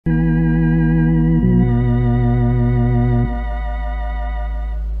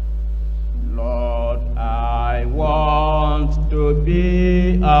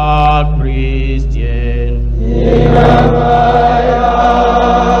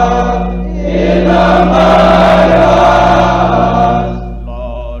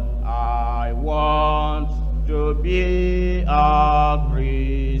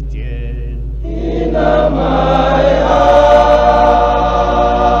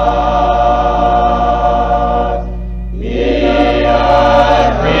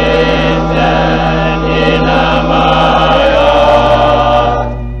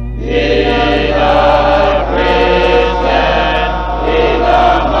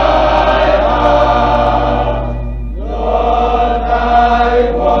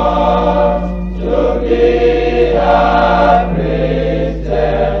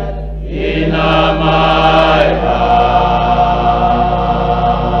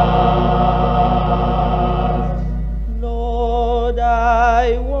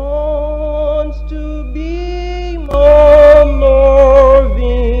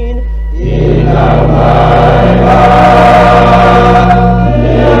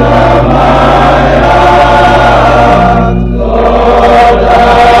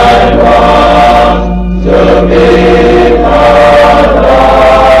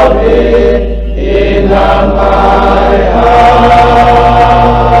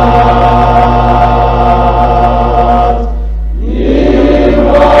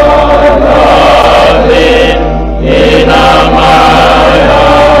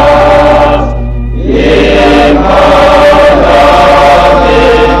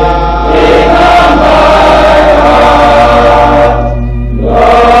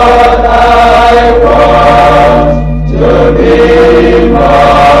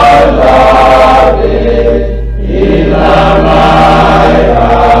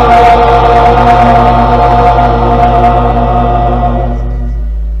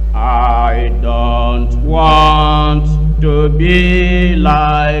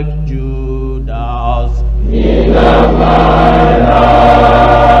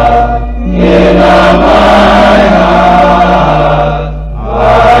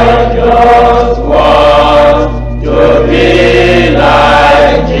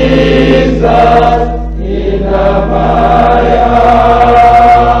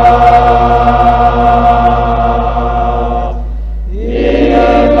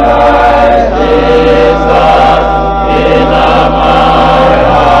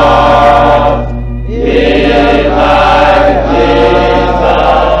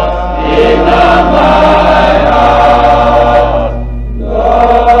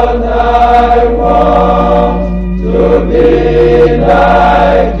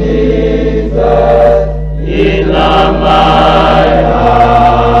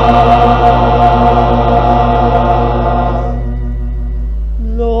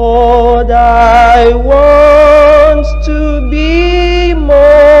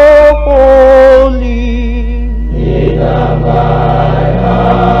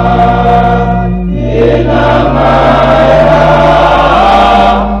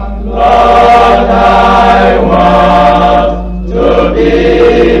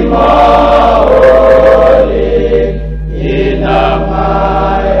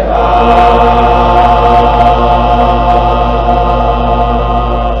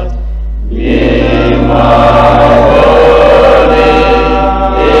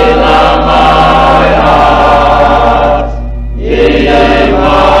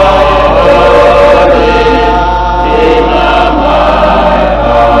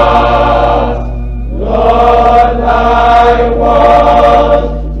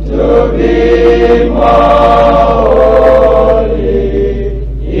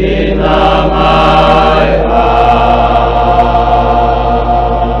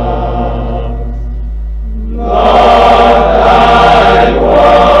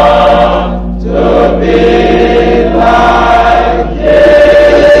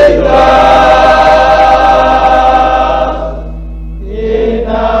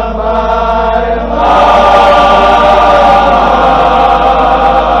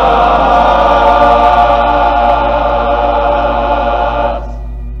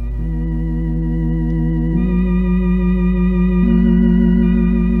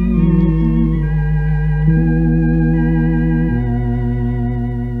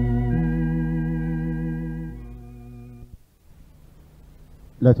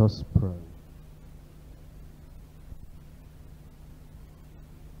Let us pray.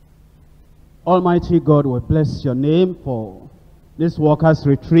 Almighty God, we bless your name for this workers'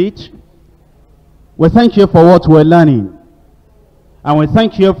 retreat. We thank you for what we're learning. And we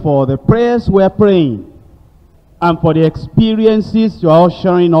thank you for the prayers we're praying. And for the experiences you are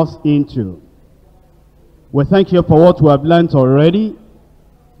ushering us into. We thank you for what we have learned already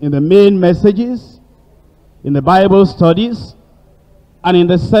in the main messages, in the Bible studies, and in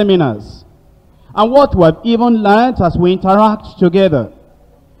the seminars. And what we have even learned as we interact together,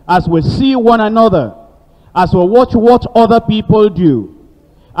 as we see one another, as we watch what other people do,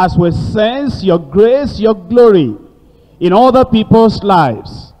 as we sense your grace, your glory in other people's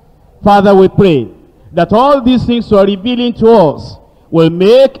lives. Father, we pray that all these things you are revealing to us will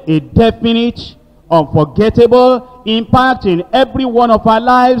make a definite, unforgettable impact in every one of our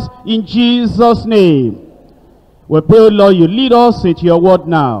lives in Jesus' name. We pray, Lord, you lead us into your word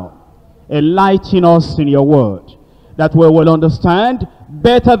now. Enlighten us in your word, that we will understand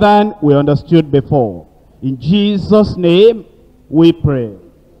better than we understood before. In Jesus' name we pray.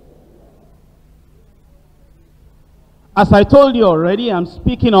 As I told you already, I'm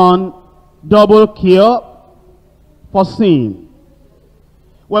speaking on double cure for sin.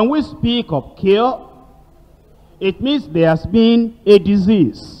 When we speak of cure, it means there has been a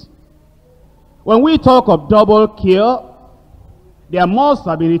disease. When we talk of double cure, there must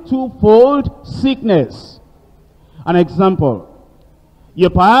have been a twofold sickness. An example, you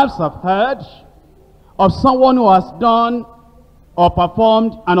perhaps have heard of someone who has done or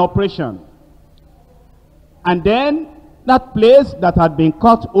performed an operation. And then that place that had been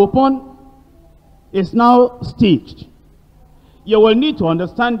cut open is now stitched. You will need to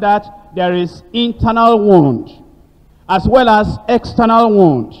understand that there is internal wound as well as external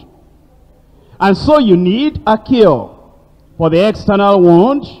wound. And so you need a cure for the external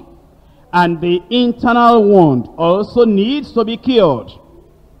wound, and the internal wound also needs to be cured.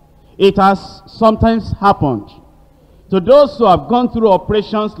 It has sometimes happened to those who have gone through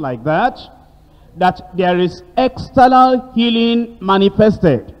operations like that, that there is external healing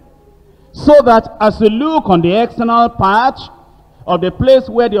manifested. So that as you look on the external part of the place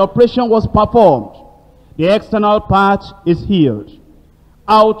where the operation was performed, the external part is healed.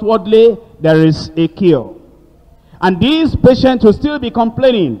 Outwardly, there is a cure. And these patients will still be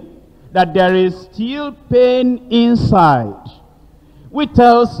complaining that there is still pain inside, which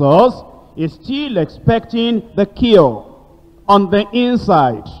tells us he's still expecting the cure on the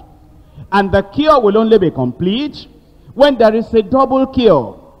inside. And the cure will only be complete when there is a double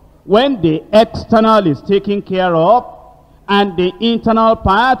cure. When the external is taken care of, and the internal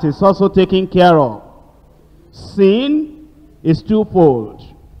part is also taken care of. Sin is twofold.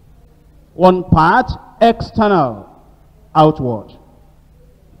 One part, external, outward.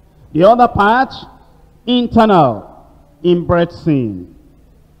 The other part, internal, inbred sin.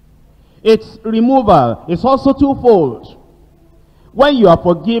 Its removal is also twofold. When you are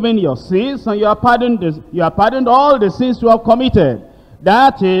forgiven your sins and you are pardoned all the sins you have committed,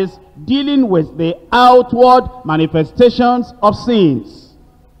 that is dealing with the outward manifestations of sins.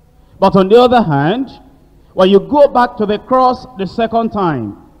 But on the other hand, when you go back to the cross the second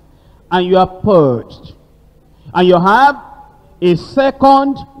time, and you are purged, and you have a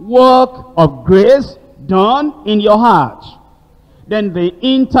second work of grace done in your heart, then the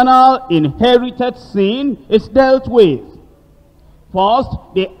internal inherited sin is dealt with. First,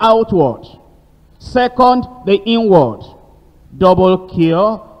 the outward. Second, the inward. Double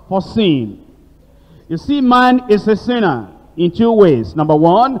cure for sin. You see, man is a sinner in two ways. Number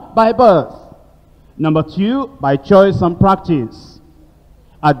one, by birth. Number two, by choice and practice.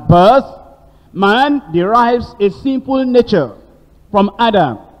 At birth, man derives a sinful nature from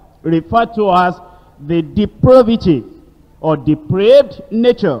Adam, referred to as the depravity or depraved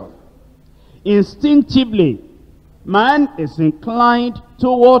nature. Instinctively, man is inclined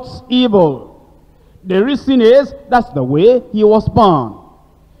towards evil. The reason is that's the way he was born.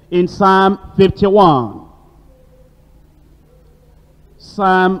 In Psalm 51.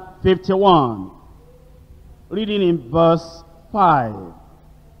 Psalm 51. Reading in verse 5.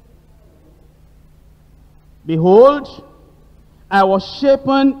 Behold, I was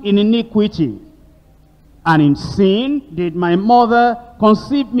shapen in iniquity, and in sin did my mother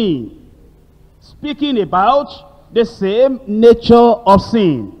conceive me. Speaking about the same nature of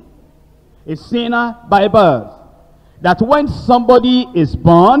sin. A sinner by birth. That when somebody is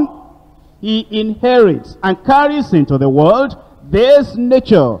born, he inherits and carries into the world this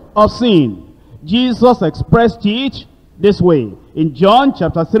nature of sin. Jesus expressed it this way in John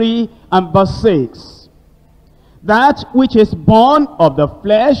chapter 3 and verse 6. That which is born of the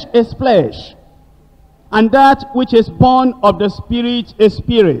flesh is flesh, and that which is born of the Spirit is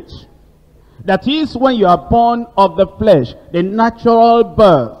spirit. That is, when you are born of the flesh, the natural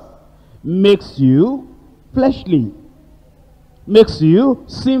birth makes you fleshly, makes you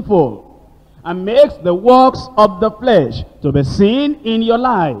sinful, and makes the works of the flesh to be seen in your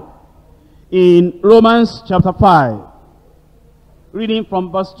life. In Romans chapter 5, reading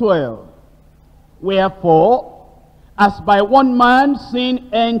from verse 12. Wherefore, as by one man sin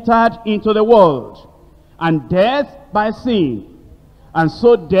entered into the world, and death by sin, and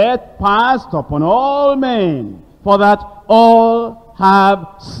so death passed upon all men, for that all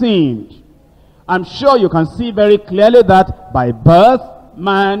have sinned. I'm sure you can see very clearly that by birth,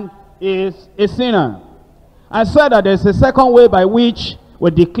 man is a sinner. I said that there's a second way by which we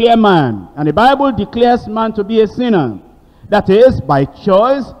declare man, and the Bible declares man to be a sinner. That is by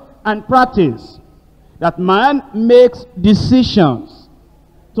choice and practice. That man makes decisions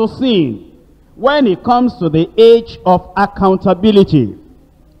to sin when it comes to the age of accountability.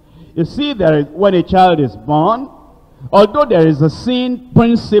 You see, when a child is born, although there is a sin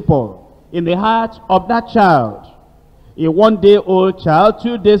principle in the heart of that child, a 1-day-old child,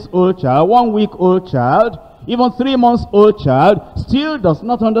 2-days-old child, 1-week-old child, even 3-months-old child still does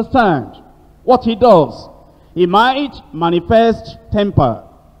not understand what he does. He might manifest temper,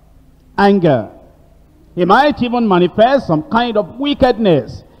 anger. He might even manifest some kind of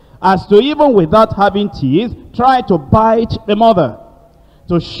wickedness, as to, even without having teeth, try to bite the mother,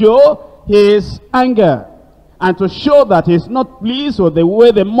 to show his anger, and to show that he's not pleased with the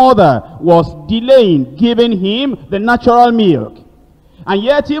way the mother was delaying giving him the natural milk. And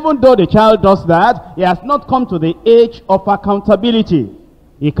yet, even though the child does that, he has not come to the age of accountability.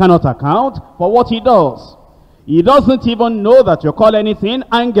 He cannot account for what he does. He doesn't even know that you call anything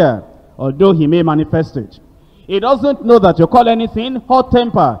anger, although he may manifest it. He doesn't know that you call anything hot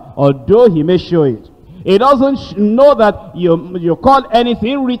temper, although he may show it. He doesn't know that you call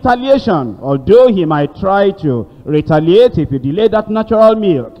anything retaliation, although he might try to retaliate if you delay that natural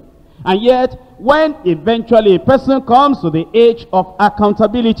milk. And yet, when eventually a person comes to the age of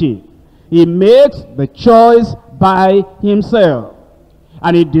accountability, he makes the choice by himself.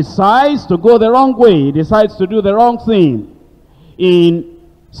 And he decides to go the wrong way. He decides to do the wrong thing. In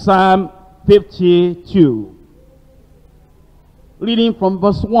Psalm 52, reading from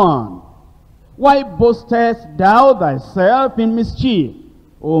verse 1. Why boastest thou thyself in mischief,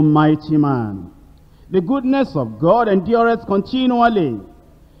 O mighty man? The goodness of God endureth continually.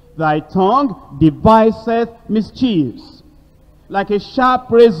 Thy tongue deviseth mischiefs. Like a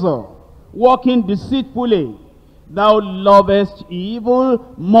sharp razor, walking deceitfully, thou lovest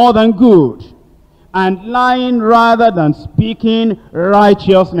evil more than good, and lying rather than speaking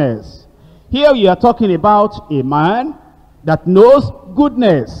righteousness. Here you are talking about a man that knows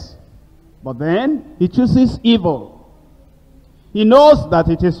goodness, but then he chooses evil. He knows that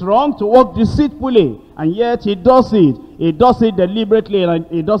it is wrong to walk deceitfully, and yet he does it. He does it deliberately, and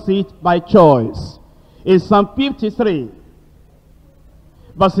he does it by choice. In Psalm 53,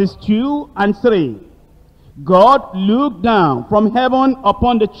 verses 2 and 3, God looked down from heaven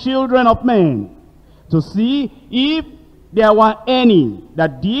upon the children of men to see if there were any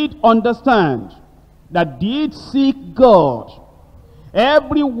that did understand, that did seek God.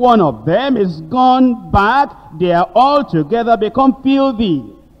 Every one of them is gone back. They are all together become filthy.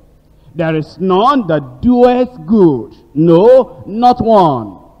 There is none that doeth good, no, not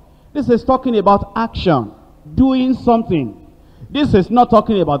one. This is talking about action, doing something. This is not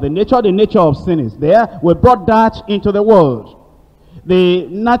talking about the nature. The nature of sin is there. We brought that into the world. The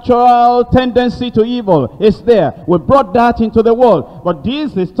natural tendency to evil is there. We brought that into the world. But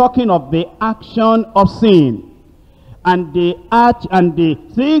this is talking of the action of sin. And the act and the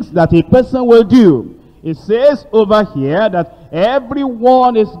things that a person will do. It says over here that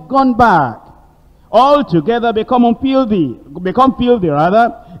everyone is gone back. All together become filthy.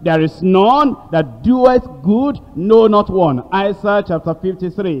 There is none that doeth good, no, not one. Isaiah chapter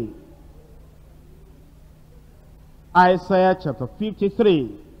 53. Isaiah chapter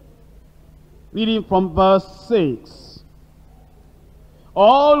 53. Reading from verse 6.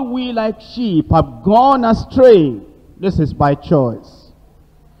 All we like sheep have gone astray. This is by choice.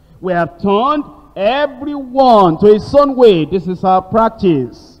 We have turned everyone to his own way. This is our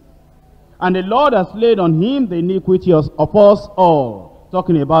practice. And the Lord has laid on him the iniquity of us all.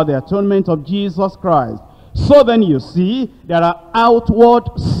 Talking about the atonement of Jesus Christ. So then you see, there are outward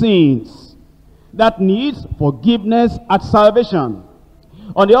sins that needs forgiveness at salvation.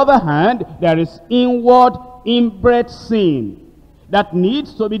 On the other hand, there is inward, inbred sin that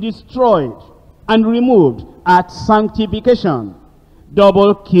needs to be destroyed and removed at sanctification.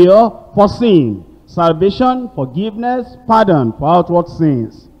 Double cure for sin. Salvation, forgiveness, pardon for outward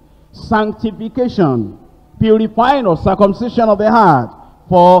sins. Sanctification, purifying or circumcision of the heart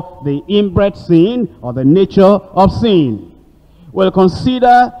for the inbred sin or the nature of sin. We'll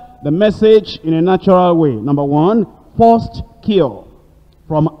consider the message in a natural way. Number one, first cure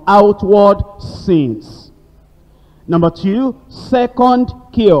from outward sins. Number two, second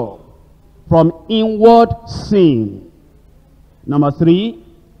cure from inward sin. Number three,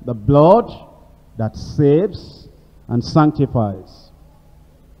 the blood that saves and sanctifies.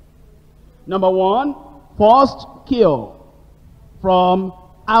 Number one, first cure from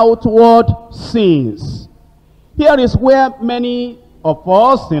outward sins. Here is where many of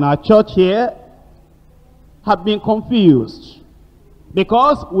us in our church here have been confused,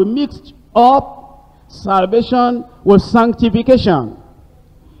 because we mixed up salvation with sanctification,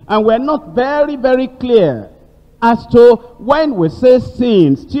 and we're not very clear as to when we say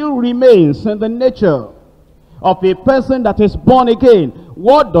sin still remains in the nature of a person that is born again.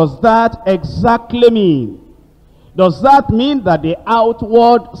 What does that exactly mean? Does that mean that the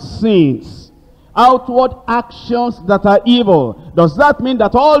outward sins, outward actions that are evil, does that mean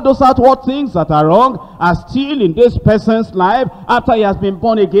that all those outward things that are wrong are still in this person's life after he has been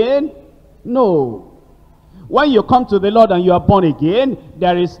born again? No. When you come to the Lord and you are born again,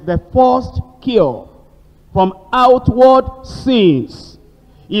 there is the first cure from outward sins.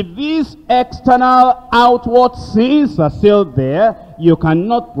 If these external outward sins are still there, you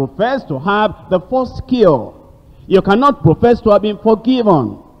cannot profess to have the first cure. You cannot profess to have been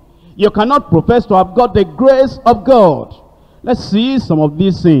forgiven. You cannot profess to have got the grace of God. Let's see some of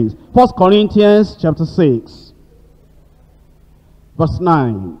these things. 1 Corinthians chapter 6, verse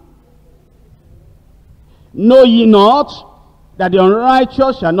 9. Know ye not that the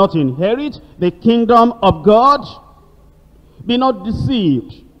unrighteous shall not inherit the kingdom of God? Be not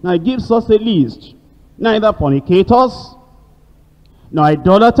deceived. Now it gives us a list. Neither fornicators, nor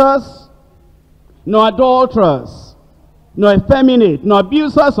idolaters, nor adulterers, nor effeminate, nor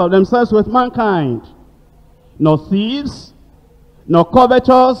abusers of themselves with mankind, nor thieves, nor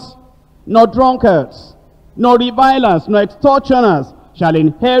covetous, nor drunkards, nor revilers, nor extortioners shall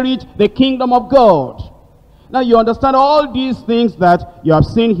inherit the kingdom of God. Now you understand all these things that you have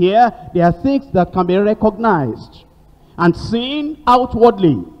seen here, they are things that can be recognized and seen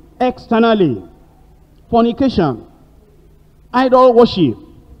outwardly, externally. Fornication, idol worship,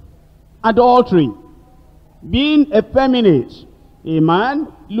 adultery, being effeminate, a man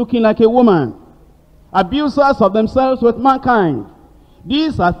looking like a woman, abusers of themselves with mankind.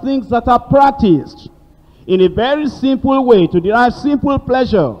 These are things that are practiced in a very simple way to derive simple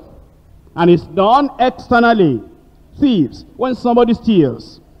pleasure, and it's done externally. Thieves, when somebody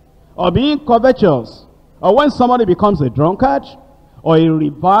steals, or being covetous, or when somebody becomes a drunkard, or he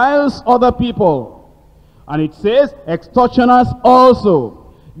reviles other people. And it says extortioners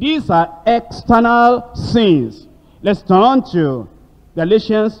also. These are external sins. Let's turn to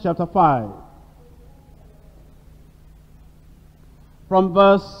Galatians chapter 5. From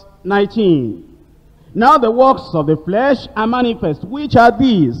verse 19. Now the works of the flesh are manifest. Which are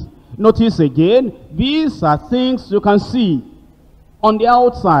these? Notice again, these are things you can see on the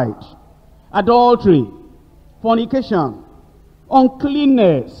outside. Adultery, fornication,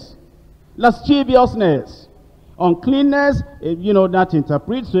 uncleanness, lasciviousness. Uncleanness, you know, that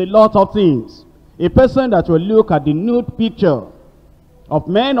interprets a lot of things. A person that will look at the nude picture of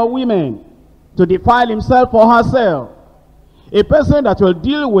men or women to defile himself or herself. A person that will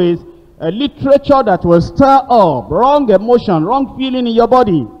deal with a literature that will stir up wrong emotion, wrong feeling in your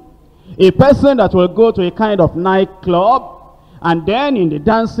body. A person that will go to a kind of nightclub, and then in the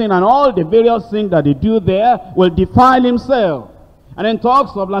dancing and all the various things that they do there will defile himself. And then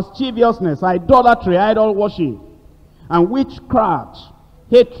talks of lasciviousness, idolatry, idol worship, and witchcraft,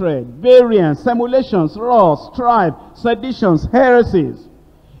 hatred, variance, emulations, wrath, strife, seditions, heresies,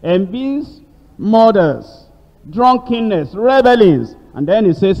 envies, murders, drunkenness, revelings. And then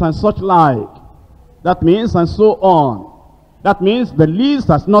he says, and such like. That means, and so on. That means the list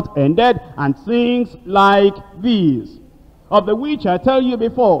has not ended, and things like these, of the which I tell you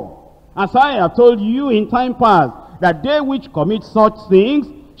before, as I have told you in time past, that they which commit such things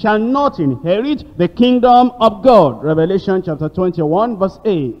shall not inherit the kingdom of God. Revelation chapter 21, verse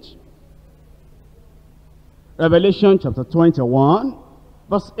 8. Revelation chapter 21,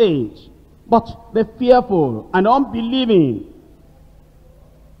 verse 8. But the fearful and unbelieving,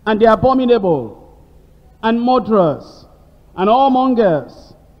 and the abominable, and murderers, and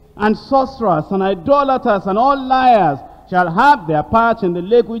whoremongers, and sorcerers, and idolaters, and all liars shall have their part in the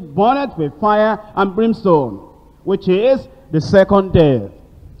lake which burneth with fire and brimstone, which is the second death.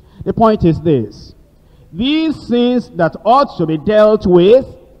 The point is this: these sins that ought to be dealt with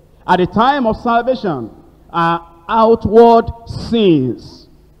at the time of salvation are outward sins.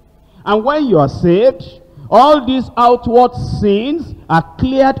 And when you are saved, all these outward sins are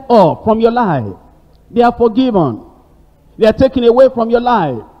cleared up from your life. They are forgiven. They are taken away from your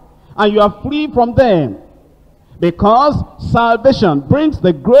life. And you are free from them. Because salvation brings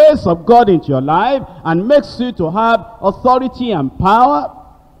the grace of God into your life and makes you to have authority and power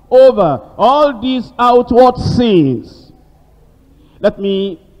over all these outward sins. Let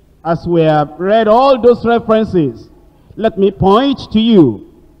me, as we have read all those references, let me point to you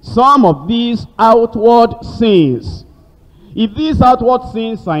some of these outward sins. If these outward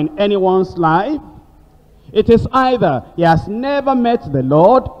sins are in anyone's life, it is either he has never met the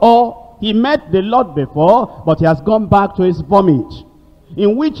Lord, or he met the Lord before, but he has gone back to his vomit.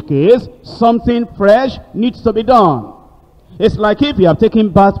 In which case, something fresh needs to be done. It's like if you have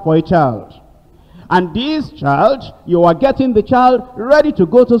taken bath for a child. And this child, you are getting the child ready to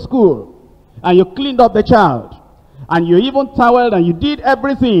go to school. And you cleaned up the child. And you even toweled and you did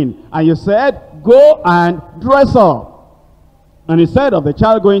everything. And you said, go and dress up. And instead of the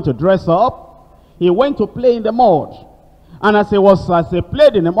child going to dress up, he went to play in the mud. And as he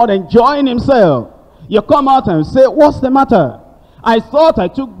played in the mud, enjoying himself, you come out and say, what's the matter? I thought I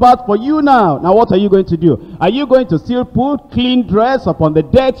took bath for you now. Now what are you going to do? Are you going to still put clean dress upon the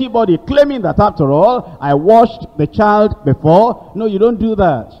dirty body, claiming that after all, I washed the child before? No, you don't do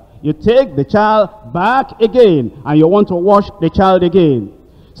that. You take the child back again, and you want to wash the child again.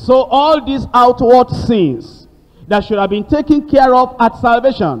 So all these outward sins that should have been taken care of at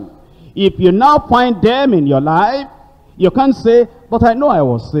salvation, if you now find them in your life, you can't say, but I know I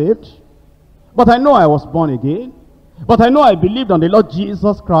was saved. But I know I was born again. But I know I believed on the Lord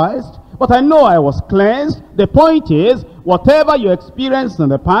Jesus Christ. But I know I was cleansed. The point is, whatever you experienced in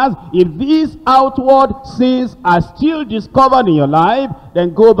the past, if these outward sins are still discovered in your life,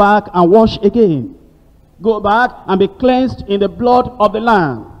 then go back and wash again. Go back and be cleansed in the blood of the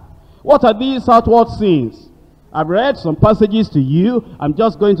Lamb. What are these outward sins? I've read some passages to you. I'm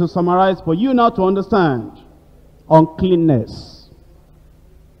just going to summarize for you now to understand. Uncleanness.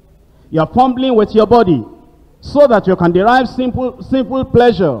 You're fumbling with your body so that you can derive simple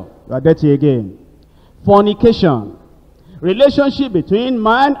pleasure. You are dirty again. Fornication. Relationship between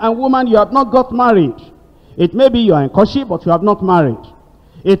man and woman, you have not got married. It may be you are in courtship, but you have not married.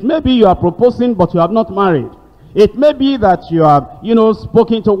 It may be you are proposing, but you have not married. It may be that you have,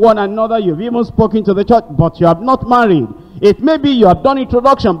 spoken to one another, you've even spoken to the church, but you have not married. It may be you have done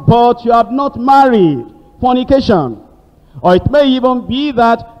introduction, but you have not married. Fornication. Or it may even be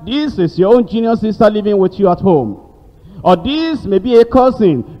that this is your own junior sister living with you at home. Or this may be a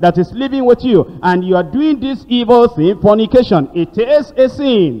cousin that is living with you, and you are doing this evil thing, fornication. It is a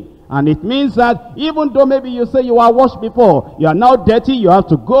sin. And it means that even though maybe you say you are washed before, you are now dirty, you have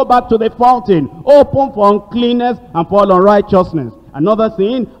to go back to the fountain, open for uncleanness and for unrighteousness. Another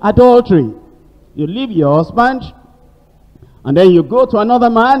thing, adultery. You leave your husband, and then you go to another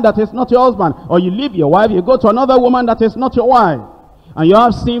man that is not your husband. Or you leave your wife, you go to another woman that is not your wife. And you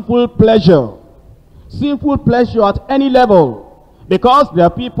have sinful pleasure. Sinful pleasure at any level. Because there are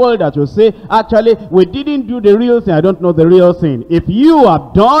people that will say, actually, we didn't do the real thing. I don't know the real thing. If you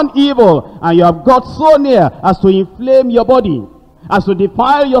have done evil and you have got so near as to inflame your body, as to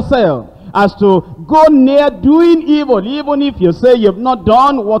defile yourself, as to go near doing evil, even if you say you've not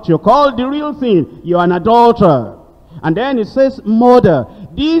done what you call the real thing, you're an adulterer. And then it says murder.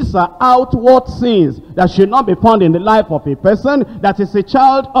 These are outward sins that should not be found in the life of a person that is a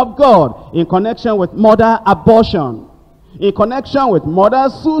child of God, in connection with murder, abortion. In connection with murder,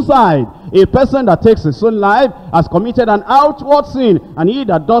 suicide. A person that takes his own life has committed an outward sin, and he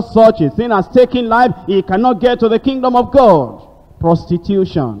that does such a thing has taken life, he cannot get to the kingdom of God.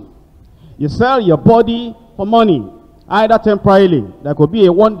 Prostitution. You sell your body for money, either temporarily. There could be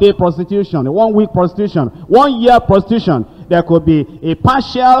a one-day prostitution, a one-week prostitution, 1 year prostitution. There could be a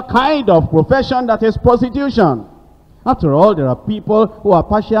partial kind of profession that is prostitution. After all, there are people who are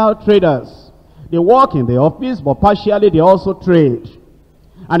partial traders. They work in the office, but partially they also trade.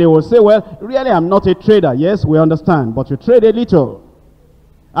 And they will say, well, really I'm not a trader. Yes, we understand, but you trade a little.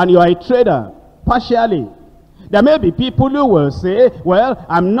 And you are a trader, partially. There may be people who will say, well,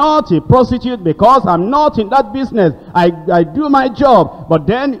 I'm not a prostitute because I'm not in that business. I do my job.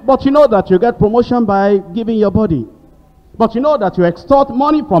 But you know that you get promotion by giving your body. But you know that you extort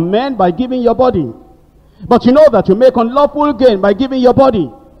money from men by giving your body. But you know that you make unlawful gain by giving your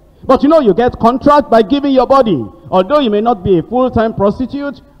body. But you know, you get contract by giving your body. Although you may not be a full-time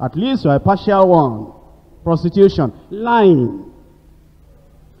prostitute, at least you're a partial one. Prostitution, lying,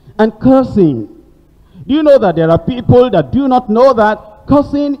 and cursing. Do you know that there are people that do not know that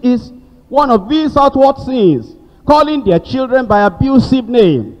cursing is one of these outward sins? Calling their children by abusive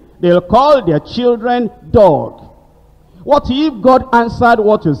name. They'll call their children dog. What if God answered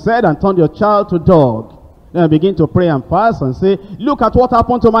what you said and turned your child to dog? Then begin to pray and fast and say, look at what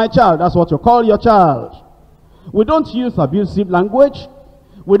happened to my child. That's what you call your child. We don't use abusive language.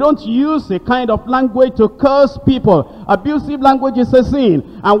 We don't use a kind of language to curse people. Abusive language is a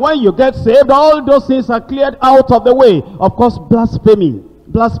sin. And when you get saved, all those things are cleared out of the way. Of course, blasphemy.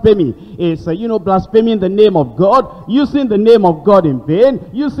 Blasphemy is, blaspheming the name of God, using the name of God in vain,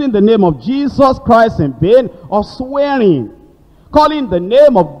 using the name of Jesus Christ in vain, or swearing, calling the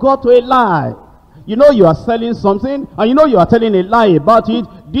name of God to a lie. You know you are selling something, and you know you are telling a lie about it.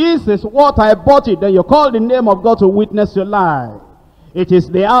 This is what I bought it. Then you call the name of God to witness your lie. It is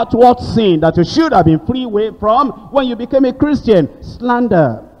the outward sin that you should have been free away from when you became a Christian.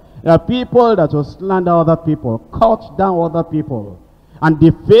 Slander. There are people that will slander other people, cut down other people, and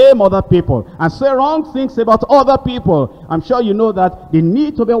defame other people, and say wrong things about other people. I'm sure you know that they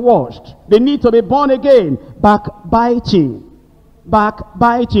need to be washed. They need to be born again. Backbiting.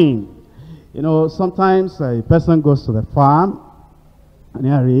 Backbiting. You know, sometimes a person goes to the farm, and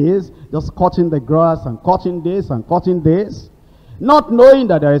here he is, just cutting the grass and cutting this and cutting this, not knowing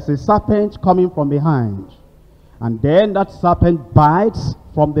that there is a serpent coming from behind. And then that serpent bites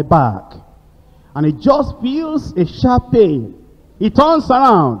from the back. And he just feels a sharp pain. He turns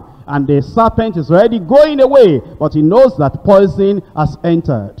around, and the serpent is already going away, but he knows that poison has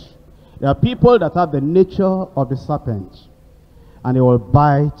entered. There are people that have the nature of the serpent, and they will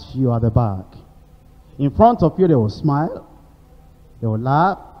bite you at the back. In front of you, they will smile, they will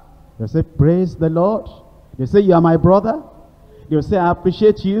laugh, they'll say, praise the Lord. They say, you are my brother. They'll say, I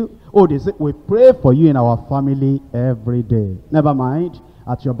appreciate you. Oh, they say, we pray for you in our family every day. Never mind,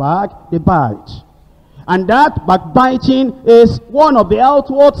 at your back, they bite. And that backbiting is one of the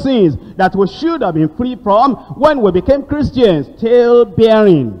outward sins that we should have been free from when we became Christians.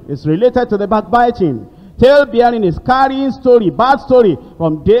 Tale-bearing is related to the backbiting. Tale-bearing is carrying story, bad story,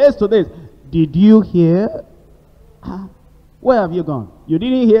 from days to days. Did you hear? Where have you gone? You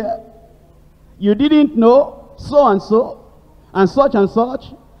didn't hear? You didn't know so and so and such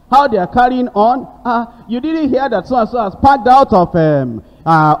how they are carrying on? You didn't hear that so and so has packed out of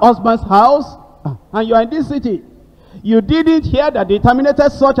husband's house, and you are in this city. You didn't hear that they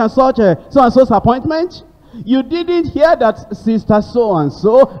terminated such and so's appointment? You didn't hear that sister so and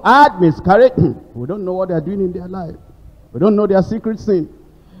so had miscarriage? We don't know what they are doing in their life. We don't know their secret sin.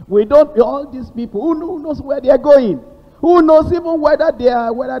 We don't, all these people, who knows where they are going? Who knows even whether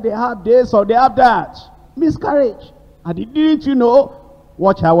they have this or they have that? Miscarriage. And didn't you know?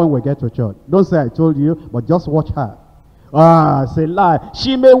 Watch her when we get to church. Don't say I told you, but just watch her. It's a lie.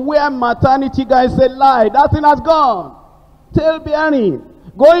 She may wear maternity guys, a lie. That thing has gone. Tale-bearing.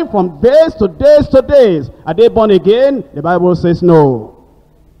 Going from days to days to days. Are they born again? The Bible says no.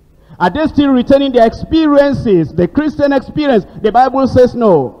 Are they still retaining their experiences, the Christian experience? The Bible says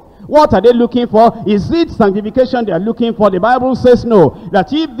no. What are they looking for? Is it sanctification they are looking for? The Bible says no.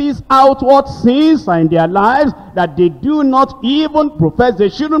 That if these outward sins are in their lives, that they do not even profess, they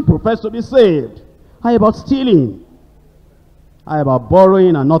shouldn't profess to be saved. How about stealing? How about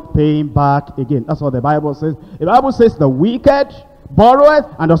borrowing and not paying back again? That's what the Bible says. The Bible says the wicked borroweth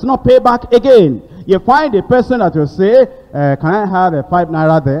and does not pay back again. You find a person that will say, can I have a 5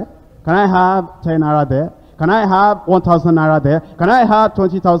 naira there? Can I have 10 naira there? Can I have 1,000 naira there? Can I have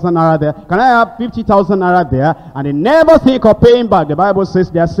 20,000 naira there? Can I have 50,000 naira there? And they never think of paying back. The Bible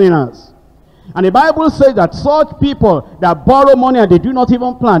says they are sinners. And the Bible says that such people that borrow money and they do not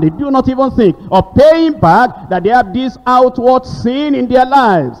even plan, they do not even think of paying back, that they have this outward sin in their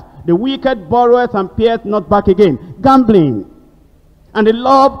lives. The wicked borroweth and payeth not back again. Gambling and the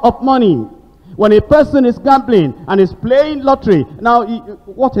love of money. When a person is gambling and is playing lottery, now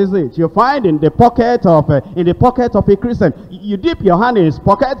what is it? You find in the pocket of a Christian, you dip your hand in his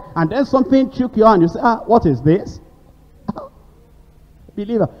pocket and then something took your hand. You say, what is this?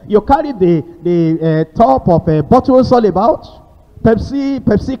 Believer, you carry the top of a bottle all about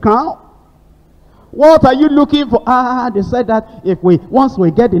Pepsi Crown. What are you looking for? They said that once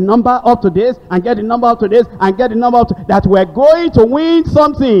we get the number up to this and get the number up to this and get the number up to that, we're going to win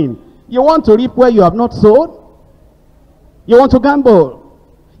something. You want to reap where you have not sown? You want to gamble?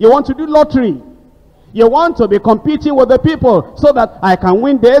 You want to do lottery? You want to be competing with the people so that I can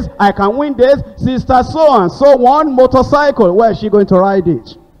win this, I can win this. Sister so and so one motorcycle, where is she going to ride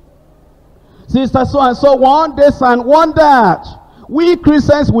it? Sister so-and-so want this and want that. We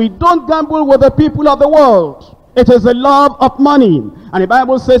Christians, we don't gamble with the people of the world. It is the love of money. And the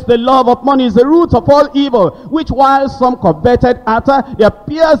Bible says the love of money is the root of all evil, which while some coveted after, they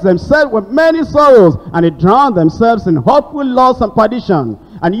pierced themselves with many sorrows, and they drowned themselves in hurtful loss and perdition.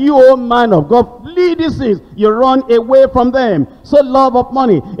 And you, O man of God, flee these things. You run away from them. So love of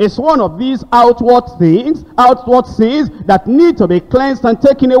money is one of these outward things, outward sins that need to be cleansed and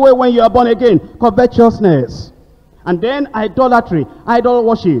taken away when you are born again. Covetousness. And then idolatry, idol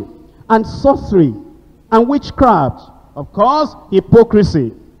worship, and sorcery, and witchcraft. Of course,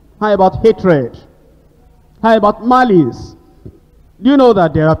 hypocrisy. How about hatred? How about malice? Do you know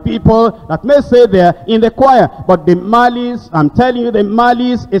that there are people that may say they're in the choir, but the malice, I'm telling you, the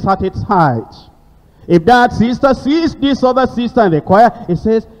malice is at its height. If that sister sees this other sister in the choir, it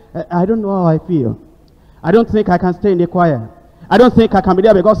says, I don't know how I feel. I don't think I can stay in the choir. I don't think I can be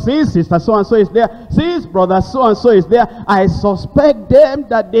there, because since sister so-and-so is there, since brother so-and-so is there, I suspect them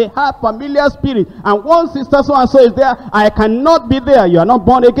that they have familiar spirit. And once sister so-and-so is there, I cannot be there. You are not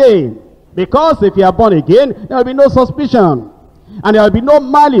born again. Because if you are born again, there will be no suspicion. And there will be no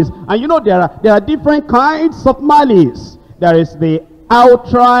malice. And you know, there are different kinds of malice. There is the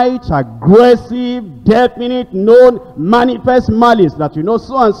outright, aggressive, definite, known, manifest malice. That you know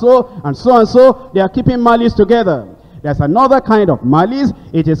so-and-so and so-and-so, they are keeping malice together. There's another kind of malice.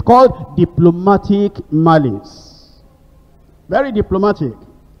 It is called diplomatic malice. Very diplomatic.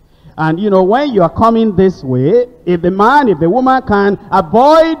 And you know, when you are coming this way, if the man, if the woman can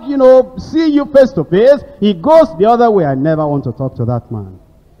avoid, you know, see you face to face, he goes the other way. I never want to talk to that man.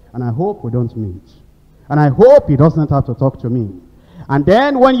 And I hope we don't meet. And I hope he doesn't have to talk to me. And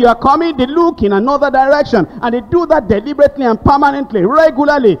then when you are coming, they look in another direction. And they do that deliberately and permanently,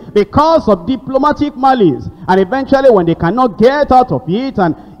 regularly, because of diplomatic malice. And eventually when they cannot get out of it,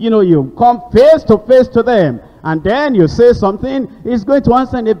 and you know, you come face to face to them, and then you say something, he's going to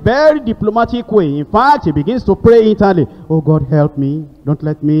answer in a very diplomatic way. In fact, he begins to pray internally. Oh God, help me. Don't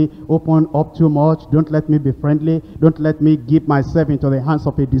let me open up too much. Don't let me be friendly. Don't let me give myself into the hands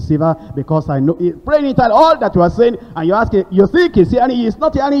of a deceiver, because I know. Praying internally, all that you are saying, and you ask, you think he's hearing you. He's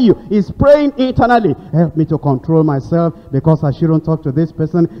not hearing you. He's praying internally. Help me to control myself, because I shouldn't talk to this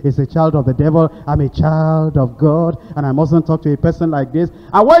person. He's a child of the devil. I'm a child of God, and I mustn't talk to a person like this.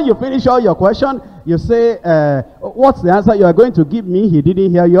 And when you finish all your question, you say, what's the answer you are going to give me? He didn't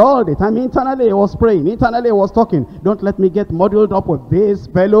hear you all the time. Internally he was praying. Internally he was talking. Don't let me get muddled up with this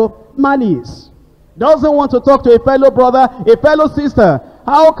fellow malice. Doesn't want to talk to a fellow brother, a fellow sister.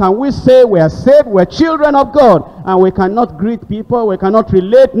 How can we say we are saved, we're children of God, and we cannot greet people, we cannot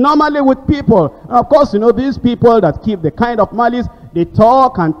relate normally with people? And of course, you know, these people that keep the kind of malice, they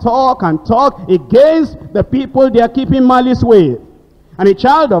talk and talk and talk against the people they are keeping malice with. And a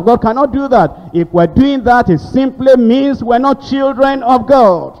child of God cannot do that. If we're doing that, it simply means we're not children of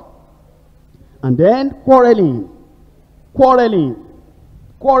God. And then quarreling. Quarreling.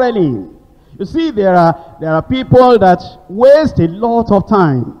 Quarreling. You see, there are people that waste a lot of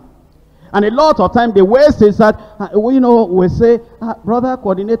time. And a lot of time they waste is that, you know, we say, brother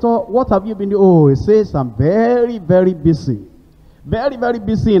coordinator, what have you been doing? Oh, he says, I'm very, very busy. Very, very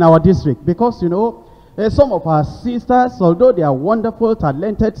busy in our district. Because, you know, some of our sisters, although they are wonderful,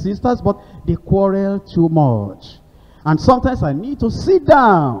 talented sisters, but they quarrel too much. And sometimes I need to sit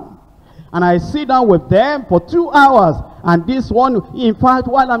down. And I sit down with them for 2 hours. And this one, in fact,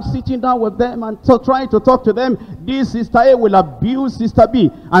 while I'm sitting down with them and trying to talk to them, this sister A will abuse sister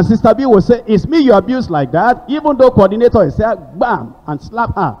B. And sister B will say, it's me you abuse like that. Even though coordinator is there, bam, and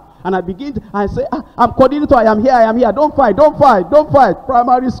slap her. And I begin to, I say, I'm coordinator, I am here. Don't fight, don't fight, don't fight.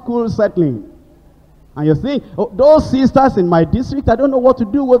 Primary school settling. And you think, oh, those sisters in my district, I don't know what to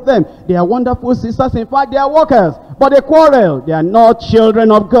do with them. They are wonderful sisters. In fact, they are workers. But they quarrel. They are not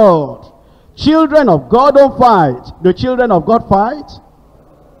children of God. Children of God don't fight. Do children of God fight?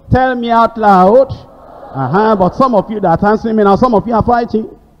 Tell me out loud. But some of you that are answering me now, some of you are fighting.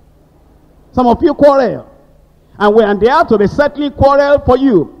 Some of you quarrel. And they have to be settling quarrel for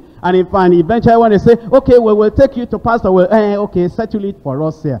you. And eventually when they say, okay, we will take you to pastor, okay, settle it for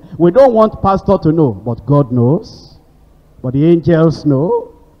us here. We don't want pastor to know, but God knows. But the angels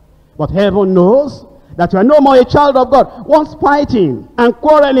know. But heaven knows that you are no more a child of God. Once fighting and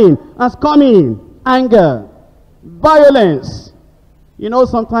quarreling has come in, anger, violence. You know,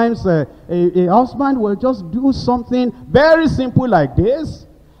 sometimes a husband will just do something very simple like this,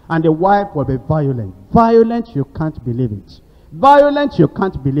 and the wife will be violent. Violent, you can't believe it. Violent, you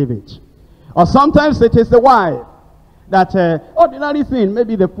can't believe it. Or sometimes it is the wife that ordinary thing,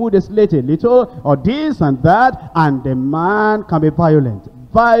 maybe the food is late a little, or this and that, and the man can be violent.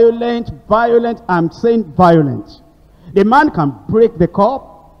 violent, violent. I'm saying violent. The man can break the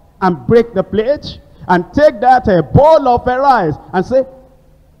cup and break the plate and take that bowl of rice and say,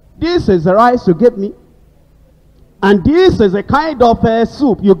 this is the rice you gave me, and this is a kind of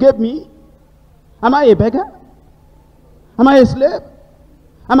soup you gave me. Am I a beggar? Am I a slave?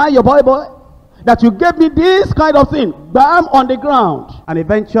 Am I your boy? That you gave me this kind of thing? Bam, on the ground. And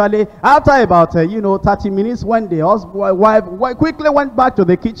eventually, after about 30 minutes, when the wife quickly went back to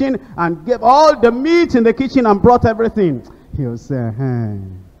the kitchen and gave all the meat in the kitchen and brought everything, he will say,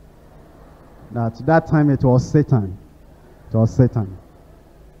 that time it was Satan. It was Satan.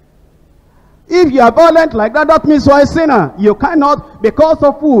 If you are violent like that, that means you are a sinner. You cannot, because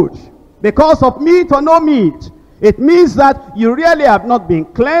of food, because of meat or no meat. It means that you really have not been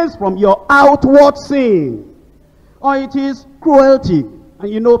cleansed from your outward sin. Or it is cruelty. And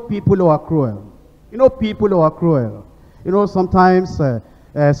you know people who are cruel. You know people who are cruel. You know, sometimes,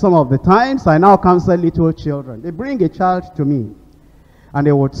 some of the times, I now counsel little children. They bring a child to me. And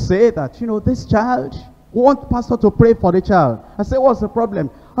they would say that, this child, we want pastor to pray for the child. I say, what's the problem?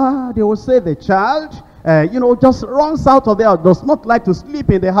 They will say the child, just runs out of the house, does not like to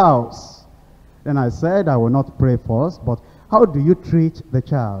sleep in the house. Then I said, I will not pray first, but how do you treat the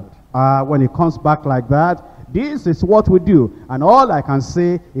child? When he comes back like that, this is what we do. And all I can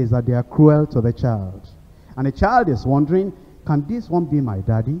say is that they are cruel to the child. And the child is wondering, can this one be my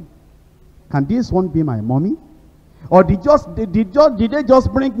daddy? Can this one be my mommy? Or did they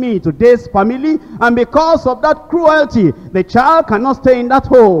just bring me into this family? And because of that cruelty, the child cannot stay in that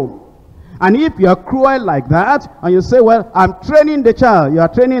home. And if you are cruel like that, and you say, well, I'm training the child. You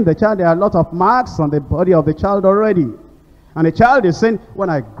are training the child. There are a lot of marks on the body of the child already. And the child is saying, when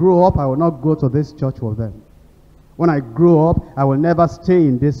I grow up, I will not go to this church with them. When I grow up, I will never stay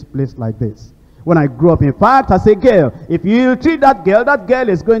in this place like this. When I grow up, in fact, as a girl, if you treat that girl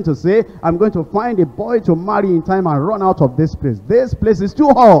is going to say, I'm going to find a boy to marry in time and run out of this place. This place is too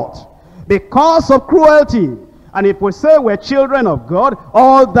hot because of cruelty. And if we say we're children of God,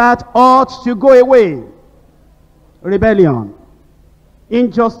 all that ought to go away. Rebellion,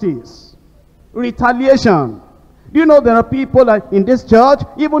 injustice, retaliation. Do you know there are people in this church,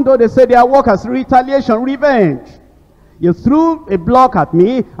 even though they say their work as retaliation, revenge. You threw a block at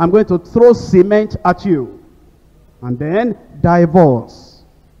me, I'm going to throw cement at you. And then divorce,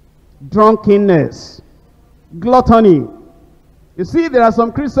 drunkenness, gluttony. You see, there are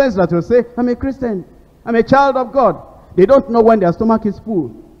some Christians that will say, I'm a Christian, I'm a child of God. They don't know when their stomach is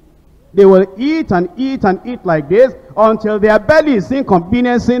full. They will eat and eat and eat like this until their belly is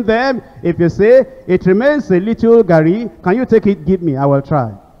inconveniencing them. If you say, it remains a little gari, can you take it? Give me, I will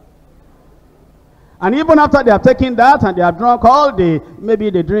try. And even after they have taken that and they have drunk all the,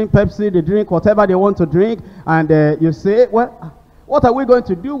 maybe they drink Pepsi, they drink whatever they want to drink, and you say, well, what are we going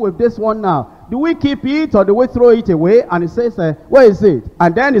to do with this one now? Do we keep it or do we throw it away? And he says, where is it?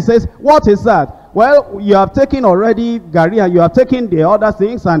 And then he says, what is that? Well, you have taken already gari and you have taken the other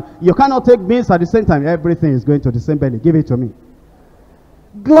things, and you cannot take beans at the same time. Everything is going to the same belly. Give it to me.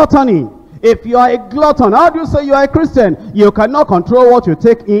 Gluttony. If you are a glutton, how do you say you are a Christian? You cannot control what you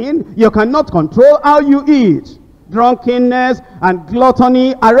take in. You cannot control how you eat. Drunkenness and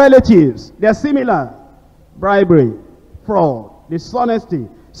gluttony are relatives. They are similar. Bribery, fraud, dishonesty,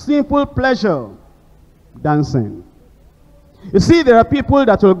 sinful pleasure, dancing. You see, there are people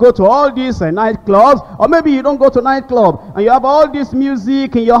that will go to all these nightclubs, or maybe you don't go to nightclub, and you have all this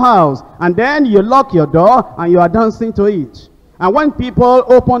music in your house, and then you lock your door, and you are dancing to it. And when people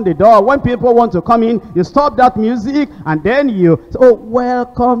open the door, when people want to come in, you stop that music, and then you say, oh,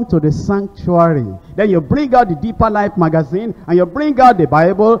 welcome to the sanctuary. Then you bring out the Deeper Life magazine, and you bring out the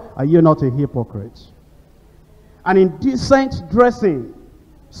Bible. Are you not a hypocrite? And indecent dressing,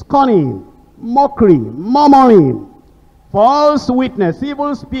 scorning, mockery, murmuring, false witness,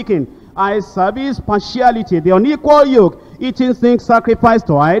 evil speaking, eye service, partiality, the unequal yoke, eating things sacrificed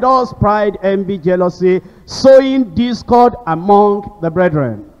to idols, pride, envy, jealousy, sowing discord among the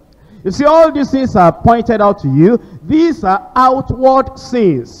brethren. You see, all these things are pointed out to you. These are outward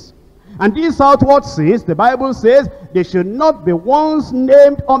sins. And these outward sins, the Bible says, they should not be once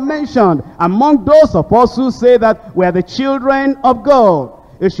named or mentioned among those of us who say that we are the children of God.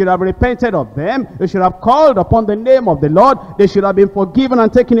 You should have repented of them. You should have called upon the name of the Lord. They should have been forgiven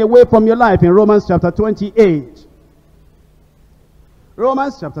and taken away from your life. In Romans chapter 28.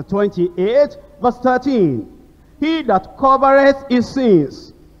 Romans chapter 28, verse 13. He that covereth his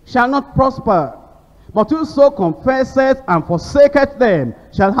sins shall not prosper, but whoso confesseth and forsaketh them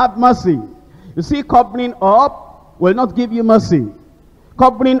shall have mercy. You see, covering up will not give you mercy.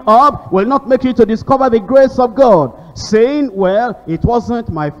 covering up will not make you to discover the grace of God. Saying, well, it wasn't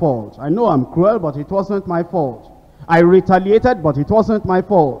my fault. I know I'm cruel, but it wasn't my fault. I retaliated, but it wasn't my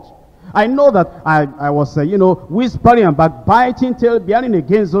fault. I know that I was, whispering and backbiting, tail-bearing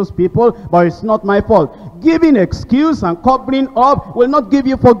against those people, but it's not my fault. Giving excuse and covering up will not give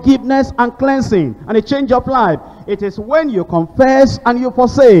you forgiveness and cleansing and a change of life. It is when you confess and you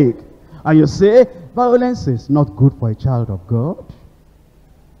forsake, and you say, violence is not good for a child of God.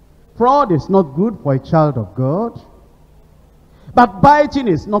 Fraud is not good for a child of God. Backbiting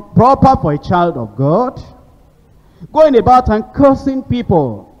is not proper for a child of God. Going about and cursing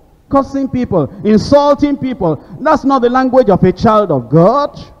people, insulting people, that's not the language of a child of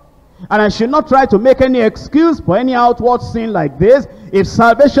God. And I should not try to make any excuse for any outward sin like this. If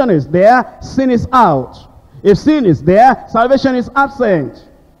salvation is there, sin is out. If sin is there, salvation is absent.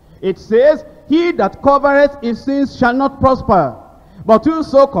 It says, he that covereth his sins shall not prosper, but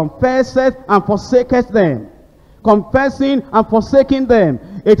whoso confesseth and forsaketh them. Confessing and forsaking them.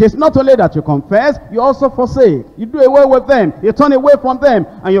 It is not only that you confess, you also forsake. You do away with them. You turn away from them.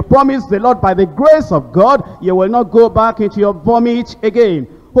 And you promise the Lord, by the grace of God, you will not go back into your vomit again.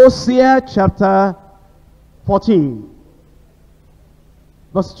 Hosea chapter 14.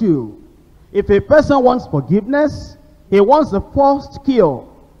 Verse 2. If a person wants forgiveness, he wants the first cure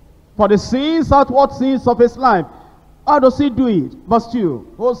for the sins, outward sins of his life. How does he do it? Verse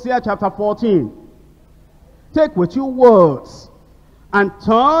 2. Hosea chapter 14. Take with you words, and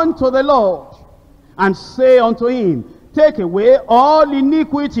turn to the Lord, and say unto him, take away all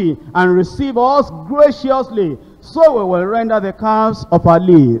iniquity, and receive us graciously, so we will render the calves of our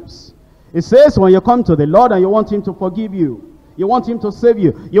lips. It says, when you come to the Lord and you want him to forgive you, you want him to save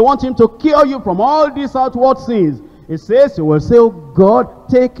you, you want him to cure you from all these outward sins, it says, you will say, oh God,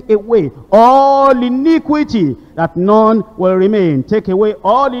 take away all iniquity, that none will remain. Take away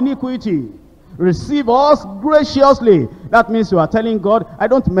all iniquity. Receive us graciously. That means you are telling God, I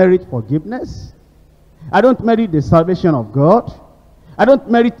don't merit forgiveness. I don't merit the salvation of God. I don't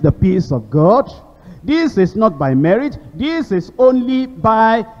merit the peace of God. This is not by merit. This is only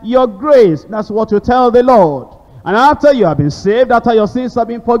by your grace. That's what you tell the Lord. And after you have been saved, after your sins have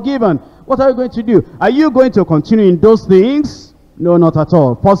been forgiven, what are you going to do? Are you going to continue in those things? No, not at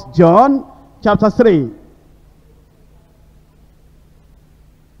all. 1 John chapter 3.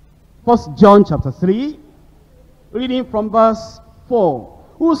 1 John chapter 3, reading from verse 4.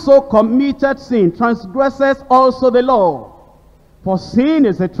 Whoso committed sin transgresseth also the law. For sin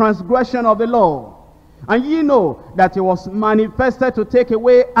is a transgression of the law. And ye know that he was manifested to take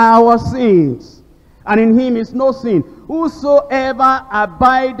away our sins. And in him is no sin. Whosoever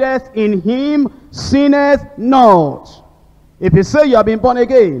abideth in him sinneth not. If you say you have been born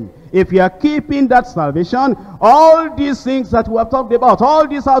again, if you are keeping that salvation, all these things that we have talked about, all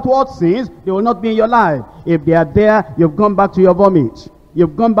these outward sins, they will not be in your life. If they are there, you've gone back to your vomit.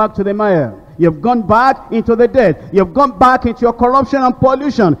 You've gone back to the mire. You've gone back into the death. You've gone back into your corruption and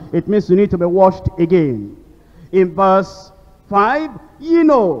pollution. It means you need to be washed again. In verse 5, ye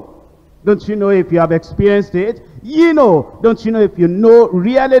know. Don't you know if you have experienced it? Ye know. Don't you know if you know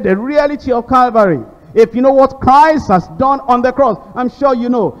really the reality of Calvary? If you know what Christ has done on the cross, I'm sure you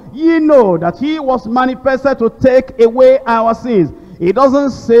know. You know that he was manifested to take away our sins. He doesn't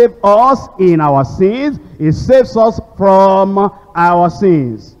save us in our sins. He saves us from our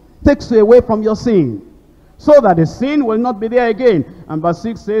sins. Takes you away from your sin, so that the sin will not be there again. And verse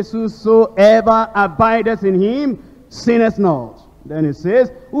 6 says, whosoever abideth in him sinneth not. Then it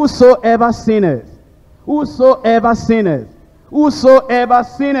says, whosoever sinneth, whosoever sinneth, whosoever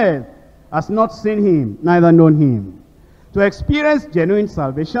sinneth, has not seen him, neither known him. To experience genuine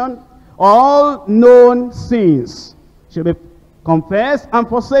salvation, all known sins should be confessed and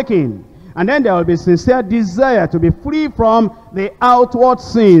forsaken. And then there will be sincere desire to be free from the outward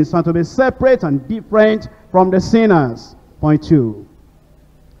sins and to be separate and different from the sinners. Point 2.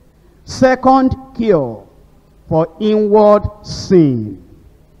 Second cure for inward sin.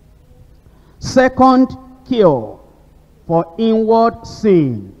 Second cure for inward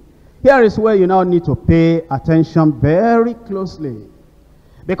sin. Here is where you now need to pay attention very closely.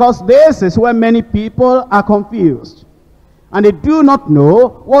 Because this is where many people are confused. And they do not know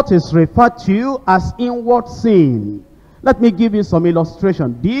what is referred to as inward sin. Let me give you some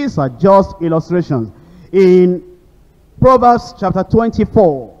illustration. These are just illustrations. In Proverbs chapter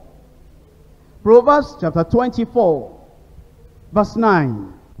 24. Proverbs chapter 24, verse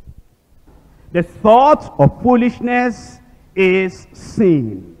 9. The thought of foolishness is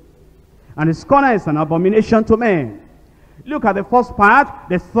sin, and his scorner is an abomination to men. Look at the first part.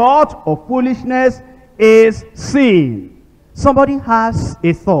 The thought of foolishness is sin. Somebody has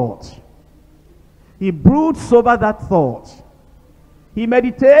a thought. He broods over that thought. He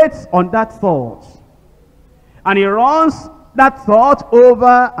meditates on that thought. And he runs that thought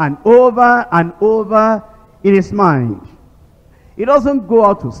over and over and over in his mind. He doesn't go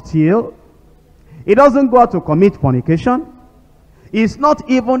out to steal. He doesn't go out to commit fornication. He's not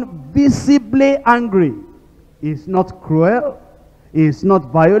even visibly angry. He's not cruel. He's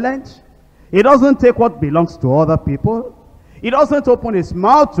not violent. He doesn't take what belongs to other people. He doesn't open his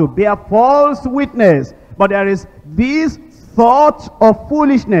mouth to bear false witness. But there is this thought of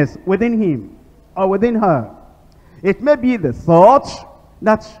foolishness within him or within her. It may be the thought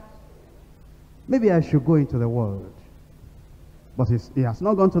that maybe I should go into the world. But he has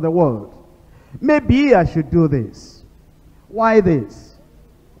not gone to the world. Maybe I should do this. Why this?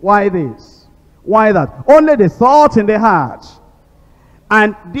 Why this? Why that? Only the thought in the heart.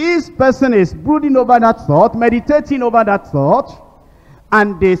 And this person is brooding over that thought, meditating over that thought,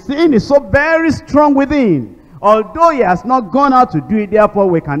 and the sin is so very strong within. Although he has not gone out to do it, therefore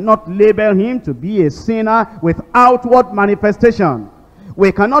we cannot label him to be a sinner with outward manifestation.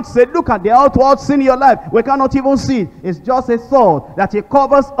 We cannot say, look at the outward sin in your life. We cannot even see it. It's just a thought that he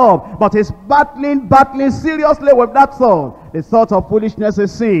covers up, but he's battling seriously with that thought. The thought of foolishness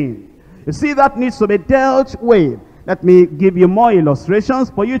is sin. You see, that needs to be dealt with. Let me give you more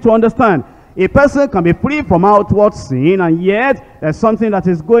illustrations for you to understand. A person can be free from outward sin, and yet there's something that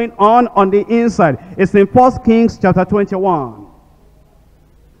is going on the inside. It's in 1 Kings chapter 21.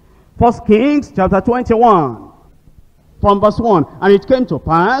 1 Kings chapter 21. From verse 1. And it came to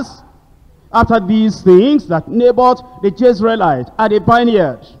pass, after these things, that Naboth the Jezreelite had a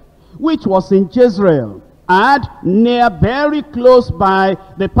vineyard, which was in Jezreel, and near, very close by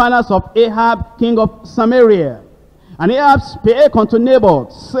the palace of Ahab, king of Samaria. And Ahab spake unto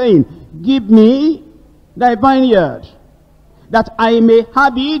Naboth, saying, give me thy vineyard, that I may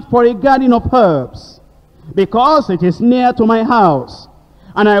have it for a garden of herbs, because it is near to my house.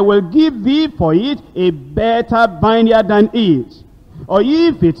 And I will give thee for it a better vineyard than it. Or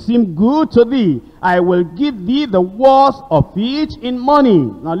if it seem good to thee, I will give thee the worth of it in money.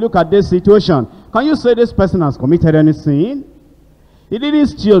 Now look at this situation. Can you say this person has committed any sin? He didn't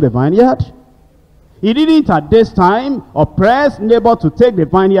steal the vineyard. He didn't at this time oppress neighbor to take the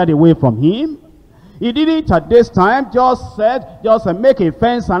vineyard away from him. He didn't at this time just make a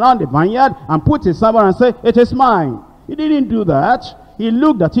fence around the vineyard and put his servant and say, it is mine. He didn't do that. He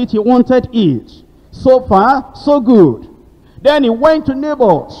looked at it, he wanted it. So far, so good. Then he went to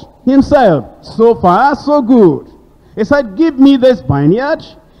Naboth himself. So far, so good. He said, give me this vineyard.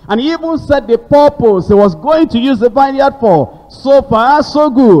 And he even said the purpose he was going to use the vineyard for. So far, so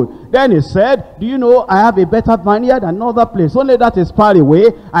good. Then he said, do you know, I have a better vineyard, another place. Only that is far away.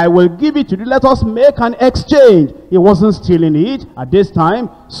 I will give it to you. Let us make an exchange. He wasn't stealing it at this time.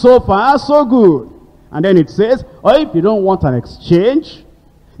 So far, so good. And then it says, or if you don't want an exchange,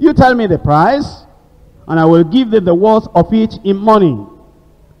 you tell me the price, and I will give thee the worth of it in money.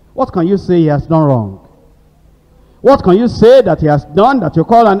 What can you say he has done wrong? What can you say that he has done that you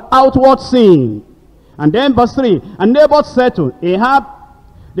call an outward sin? And then verse 3, and Naboth said to Ahab,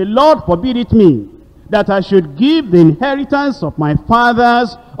 the Lord forbid it me, that I should give the inheritance of my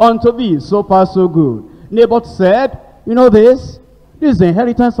fathers unto thee. So far, so good. Naboth said, you know this? This is the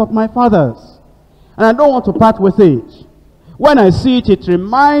inheritance of my fathers, and I don't want to part with it. When I see it, it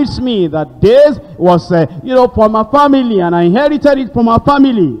reminds me that this was, from my family, and I inherited it from my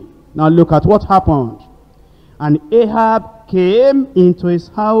family. Now look at what happened. And Ahab came into his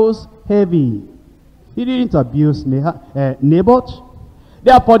house heavy. He didn't abuse Naboth.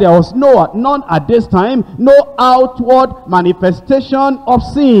 Therefore, there was none at this time, no outward manifestation of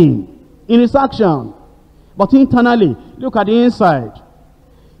sin in his action. But internally, look at the inside.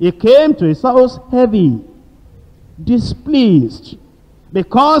 He came to his house heavy, displeased,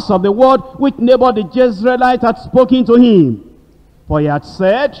 because of the word which Naboth the Jezreelite had spoken to him. For he had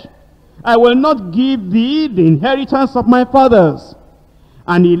said, I will not give thee the inheritance of my fathers.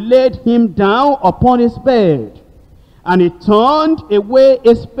 And he laid him down upon his bed, and he turned away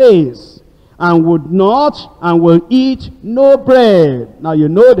his face, and would not, and will eat no bread. Now you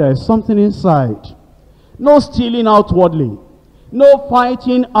know there is something inside. No stealing outwardly, no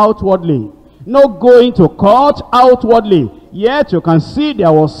fighting outwardly, no going to court outwardly. Yet you can see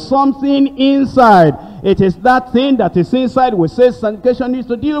there was something inside. It is that thing that is inside we say sanctification needs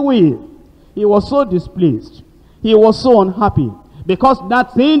to deal with. He was so displeased. He was so unhappy, because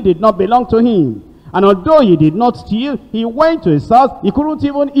that thing did not belong to him. And although he did not steal, he went to his house, he couldn't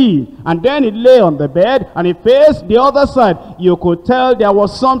even eat. And then he lay on the bed and he faced the other side. You could tell there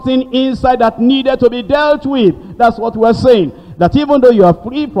was something inside that needed to be dealt with. That's what we're saying. That even though you are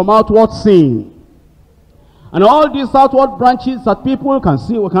free from outward sin, and all these outward branches that people can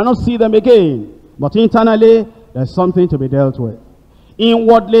see, we cannot see them again. But internally, there's something to be dealt with.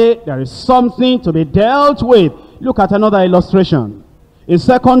 Inwardly, there is something to be dealt with. Look at another illustration. In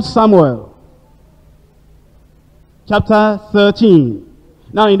 2 Samuel, chapter 13.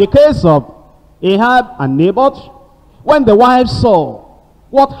 Now, in the case of Ahab and Naboth, when the wives saw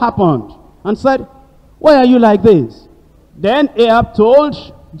what happened and said, why are you like this? Then Ahab told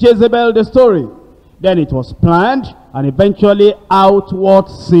Jezebel the story. Then it was planned, and eventually outward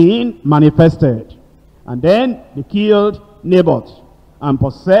sin manifested. And then they killed Naboth and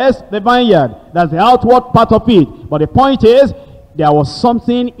possessed the vineyard. That's the outward part of it. But the point is, there was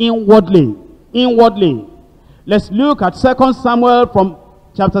something inwardly. Inwardly. Let's look at 2 Samuel from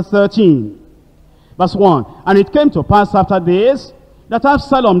chapter 13. Verse 1. And it came to pass after this, that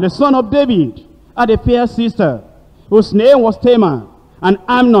Absalom, the son of David, had a fair sister, whose name was Tamar. And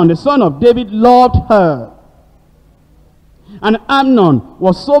Amnon, the son of David, loved her. And Amnon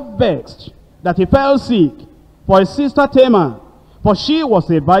was so vexed that he fell sick for his sister Tamar, for she was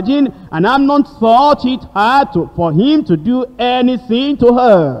a virgin, and Amnon thought it hard for him to do anything to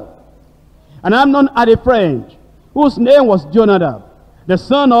her. And Amnon had a friend, whose name was Jonadab, the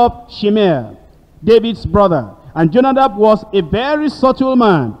son of Shimeah, David's brother. And Jonadab was a very subtle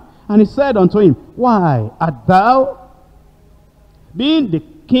man. And he said unto him, why art thou, being the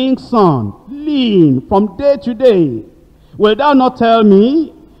king's son, lean from day to day? Wilt thou not tell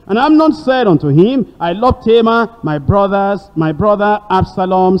me? And Amnon said unto him, I love Tamar, my brother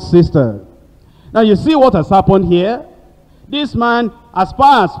Absalom's sister. Now you see what has happened here. This man, as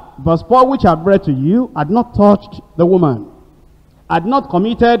far as verse 4, which I've read to you, had not touched the woman, had not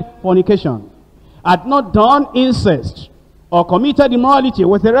committed fornication, had not done incest, or committed immorality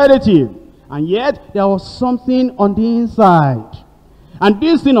with a relative. And yet, there was something on the inside. And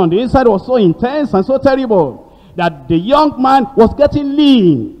this thing on the inside was so intense and so terrible, that the young man was getting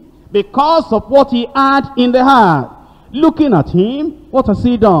lean because of what he had in the heart. Looking at him, what has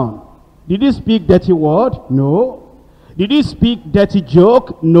he done? Did he speak dirty word? No. Did he speak dirty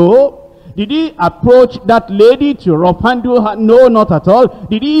joke? No. Did he approach that lady to rough handle her? No, not at all.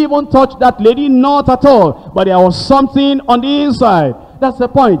 Did he even touch that lady? Not at all. But there was something on the inside. That's the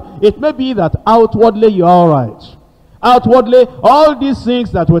point. It may be that outwardly you are all right. Outwardly, all these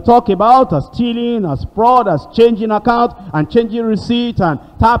things that we talk about, as stealing, as fraud, as changing account, and changing receipt, and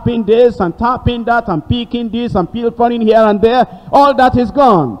tapping this, and tapping that, and picking this, and pilfering here and there, all that is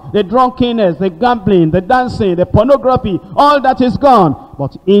gone. The drunkenness, the gambling, the dancing, the pornography, all that is gone.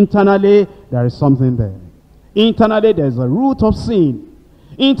 But internally, there is something there. Internally, there is a root of sin.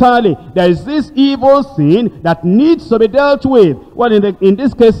 Internally, there is this evil sin that needs to be dealt with. Well, in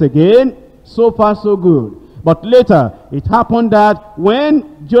this case again, so far so good. But later, it happened that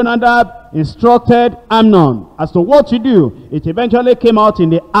when Jonadab instructed Amnon as to what to do, it eventually came out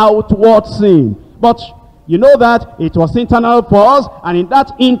in the outward sin. But you know that it was internal for us, and in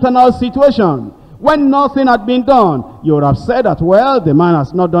that internal situation, when nothing had been done, you would have said that, well, the man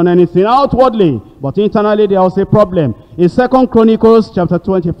has not done anything outwardly, but internally there was a problem. In 2 Chronicles chapter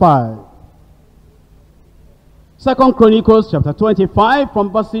 25, 2 Chronicles chapter 25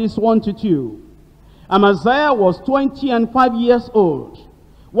 from verses 1 to 2. Amaziah was 25 years old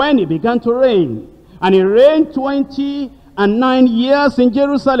when he began to reign. And he reigned 29 years in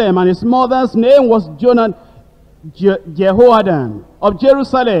Jerusalem. And his mother's name was Jehoadan of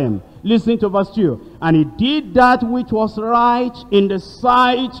Jerusalem. Listen to verse 2. And he did that which was right in the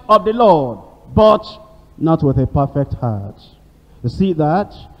sight of the Lord, but not with a perfect heart. You see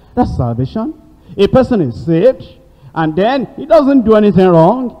that? That's salvation. A person is saved, and then he doesn't do anything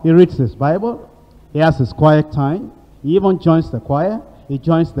wrong. He reads his Bible. He has his quiet time. He even joins the choir. He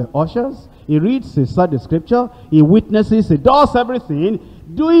joins the ushers. He reads his Sunday scripture. He witnesses. He does everything,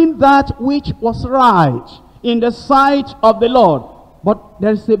 doing that which was right in the sight of the Lord. But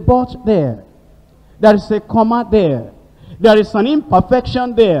there is a but there. There is a comma there. There is an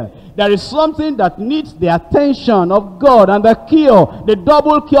imperfection there. There is something that needs the attention of God, and the cure, the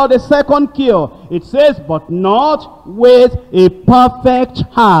double cure, the second cure. It says, but not with a perfect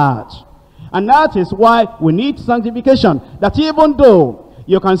heart. And that is why we need sanctification. That even though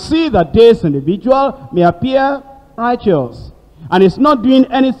you can see that this individual may appear righteous, and is not doing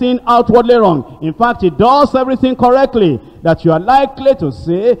anything outwardly wrong. In fact, he does everything correctly, that you are likely to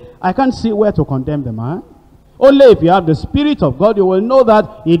say, I can't see where to condemn the man. Only if you have the Spirit of God, you will know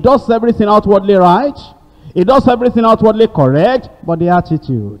that he does everything outwardly right. He does everything outwardly correct. But the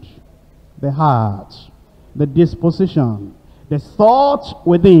attitude, the heart, the disposition, the thought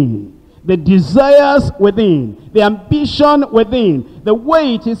within, the desires within, the ambition within, the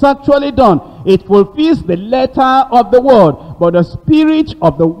way it is actually done, it fulfills the letter of the word, but the spirit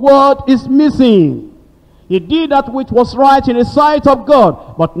of the word is missing. He did that which was right in the sight of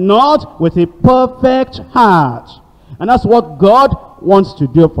God, but not with a perfect heart. And that's what God wants to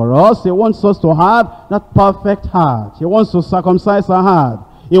do for us. He wants us to have that perfect heart. He wants to circumcise our heart.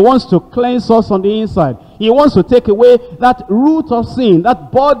 He wants to cleanse us on the inside. He wants to take away that root of sin,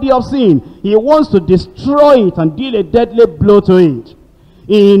 that body of sin. He wants to destroy it and deal a deadly blow to it.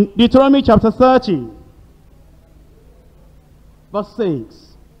 In Deuteronomy chapter 30, verse 6.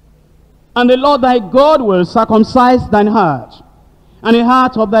 And the Lord thy God will circumcise thine heart, and the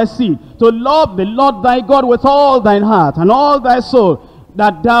heart of thy seed, to love the Lord thy God with all thine heart and all thy soul,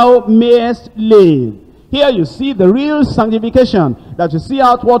 that thou mayest live. Here you see the real sanctification, that you see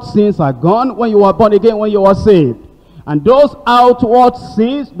outward sins are gone when you are born again, when you are saved. And those outward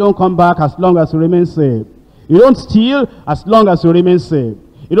sins don't come back as long as you remain saved. You don't steal as long as you remain saved.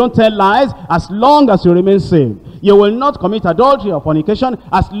 You don't tell lies as long as you remain saved. You will not commit adultery or fornication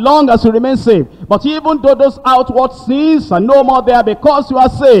as long as you remain saved. But even though those outward sins are no more there because you are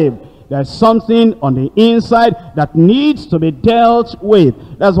saved, there's something on the inside that needs to be dealt with.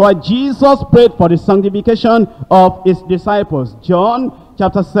 That's why Jesus prayed for the sanctification of his disciples. John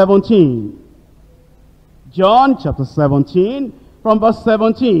chapter 17. John chapter 17 from verse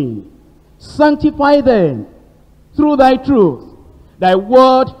 17. Sanctify them through thy truth. Thy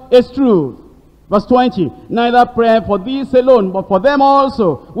word is truth. Verse 20. Neither pray for these alone, but for them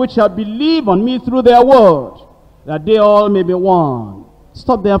also, which shall believe on me through their word, that they all may be one.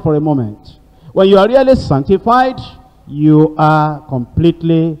 Stop there for a moment. When you are really sanctified, you are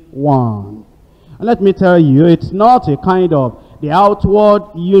completely one. And let me tell you, it's not a kind of the outward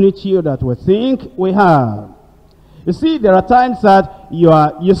unity that we think we have. You see, there are times that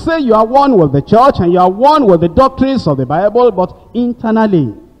you say you are one with the church and you are one with the doctrines of the Bible, but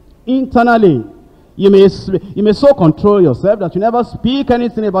internally, you may so control yourself that you never speak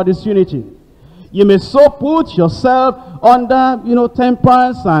anything about this unity. You may so put yourself under,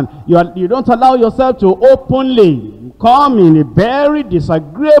 temperance, and you don't allow yourself to openly come in a very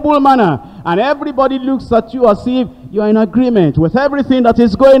disagreeable manner, and everybody looks at you as if you are in agreement with everything that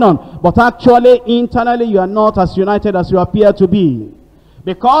is going on, but actually internally you are not as united as you appear to be,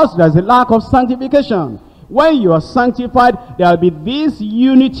 because there's a lack of sanctification. When you are sanctified, there will be this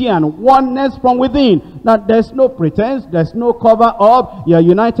unity and oneness from within. That there's no pretense, there's no cover up. You are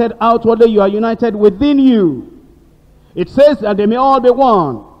united outwardly, you are united within you. It says that they may all be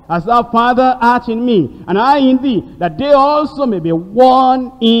one, as thou, Father, art in me, and I in thee, that they also may be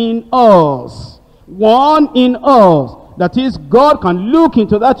one in us. One in us. That is, God can look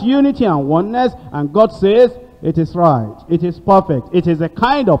into that unity and oneness, and God says, it is right, it is perfect. It is a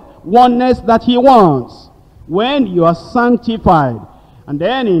kind of oneness that he wants when you are sanctified. And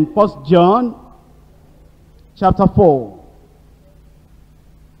then in 1 John chapter 4.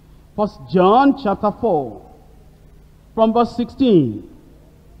 1 John chapter 4 from verse 16.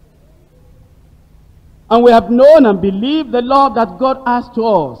 And we have known and believed the love that God has to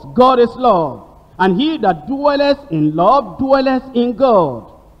us. God is love. And he that dwelleth in love dwelleth in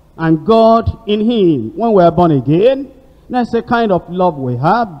God, and God in him. When we are born again, that's the kind of love we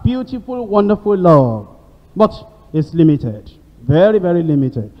have. Beautiful, wonderful love. But it's limited. Very, very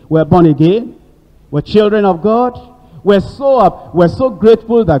limited. We're born again. We're children of God. We're so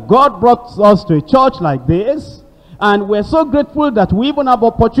grateful that God brought us to a church like this. And we're so grateful that we even have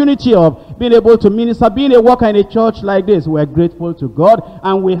opportunity of being able to minister, being a worker in a church like this. We're grateful to God.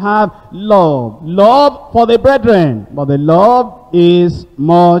 And we have love. Love for the brethren. But the love is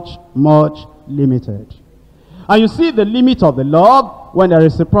much, much limited. And you see the limit of the love when there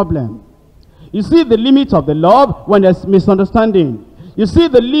is a problem. You see the limit of the love when there's misunderstanding. You see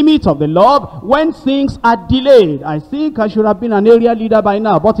the limit of the love when things are delayed. I think I should have been an area leader by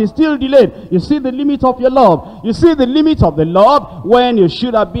now, but it's still delayed. You see the limit of your love. You see the limit of the love when you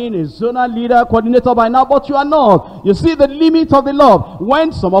should have been a zonal leader, coordinator by now, but you are not. You see the limit of the love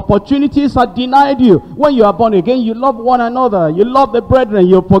when some opportunities are denied you. When you are born again, you love one another. You love the brethren.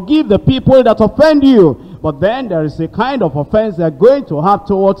 You forgive the people that offend you. But then there is a kind of offense they're going to have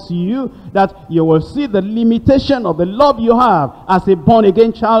towards you, that you will see the limitation of the love you have as a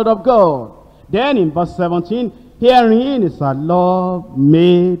born-again child of God. Then in verse 17, herein is our love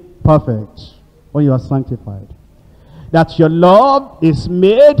made perfect when you are sanctified. That your love is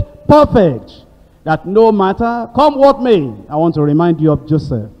made perfect. that no matter, come what may, I want to remind you of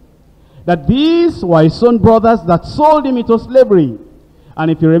Joseph, that these were his own brothers that sold him into slavery.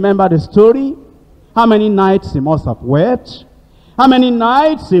 And if you remember the story, how many nights he must have wept, how many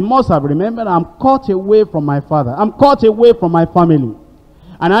nights he must have remembered, I'm cut away from my father, I'm cut away from my family.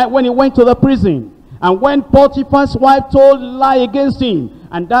 And when he went to the prison, and when Potiphar's wife told lie against him,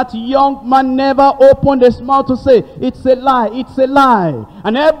 and that young man never opened his mouth to say, it's a lie, it's a lie.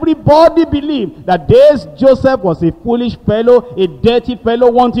 And everybody believed that this Joseph was a foolish fellow, a dirty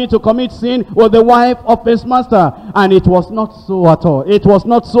fellow wanting to commit sin with the wife of his master. And it was not so at all. It was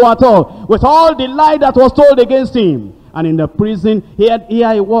not so at all. With all the lie that was told against him. And in the prison, here he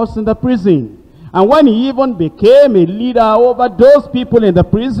was in the prison. And when he even became a leader over those people in the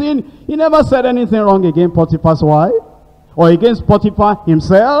prison, he never said anything wrong against Potiphar's wife or against Potiphar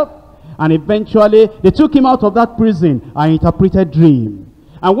himself. And eventually, they took him out of that prison and interpreted dream.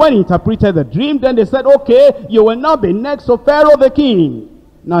 And when he interpreted the dream, then they said, okay, you will now be next to Pharaoh the king.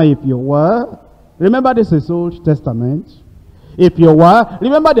 Now, if you were, remember this is Old Testament. If you were,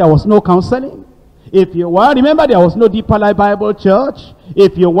 remember there was no counseling. If you were, remember there was no Deeper Life Bible Church.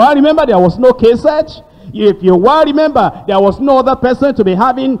 If you were, remember there was no cassette. If you were, remember there was no other person to be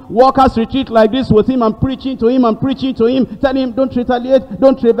having workers retreat like this with him and preaching to him and preaching to him, telling him don't retaliate,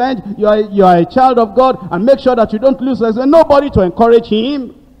 don't revenge, you are a child of God and make sure that you don't lose. There's nobody to encourage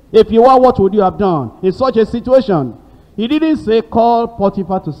him. If you were, what would you have done in such a situation? He didn't say call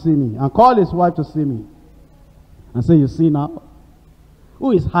Potiphar to see me and call his wife to see me and say, you see now,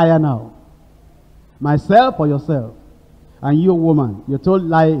 who is higher now? Myself or yourself? And you, woman, you told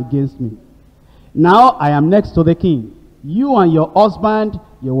lie against me. Now I am next to the king. You and your husband,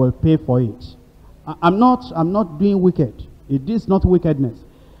 you will pay for it. I'm not doing wicked. It is not wickedness.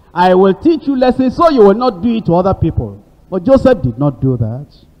 I will teach you lessons so you will not do it to other people. But Joseph did not do that.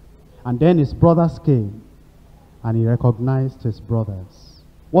 And then his brothers came and he recognized his brothers.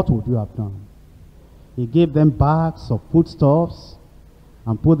 What would you have done? He gave them bags of foodstuffs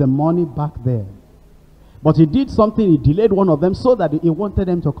and put the money back there. But he did something, he delayed one of them so that he wanted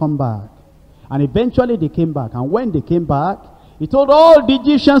them to come back. And eventually they came back. And when they came back, he told all the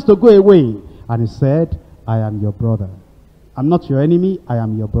Egyptians to go away. And he said, I am your brother. I'm not your enemy, I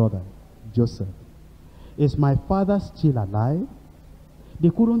am your brother, Joseph. Is my father still alive? They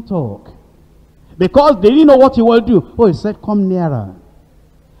couldn't talk. Because they didn't know what he will do. Oh, he said, come nearer.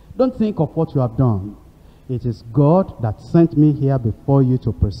 Don't think of what you have done. It is God that sent me here before you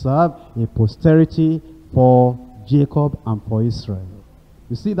to preserve a posterity for Jacob and for Israel.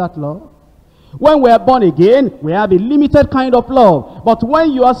 You see that love? When we are born again, we have a limited kind of love. But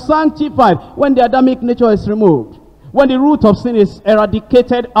when you are sanctified, when the Adamic nature is removed, when the root of sin is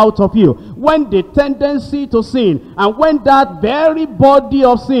eradicated out of you, when the tendency to sin, and when that very body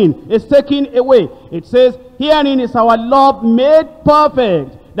of sin is taken away, it says, herein is our love made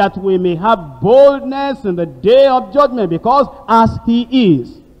perfect, that we may have boldness in the day of judgment, because as he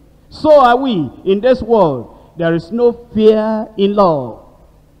is, so are we in this world. There is no fear in love.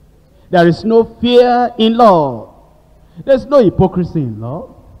 There is no fear in love. There's no hypocrisy in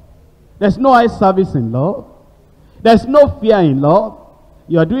love. There's no eye service in love. There's no fear in love.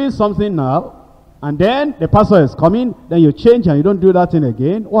 You are doing something now, and then the pastor is coming, then you change and you don't do that thing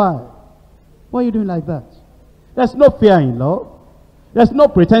again. Why? Why are you doing like that? There's no fear in love. There's no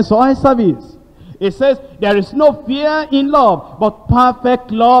pretense or eye service. It says, there is no fear in love, but perfect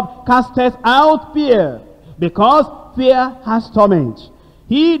love casteth out fear, because fear has torment.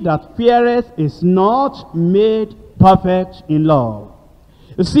 He that feareth is not made perfect in love.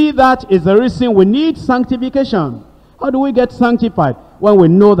 You see, that is the reason we need sanctification. How do we get sanctified? When we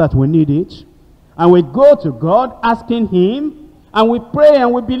know that we need it, and we go to God asking him, and we pray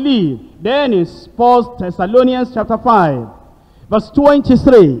and we believe. Then in 1 Thessalonians chapter 5, verse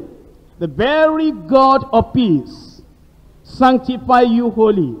 23, the very God of peace sanctify you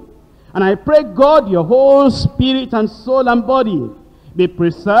wholly. And I pray God your whole spirit and soul and body be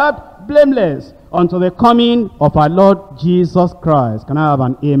preserved blameless unto the coming of our Lord Jesus Christ. Can I have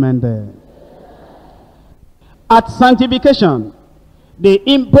an amen there? At sanctification, the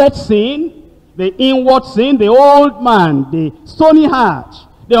inbred sin, the inward sin, the old man, the stony heart,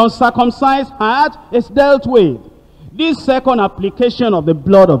 the uncircumcised heart is dealt with. This second application of the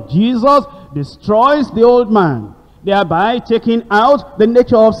blood of Jesus destroys the old man, thereby taking out the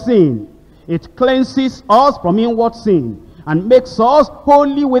nature of sin. It cleanses us from inward sin and makes us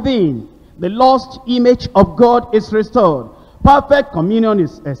holy within. The lost image of God is restored. Perfect communion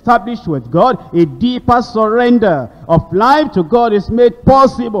is established with God. A deeper surrender of life to God is made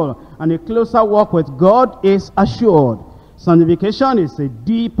possible, and a closer walk with God is assured. Sanctification is a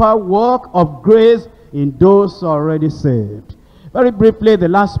deeper work of grace in those who are already saved. Very briefly, the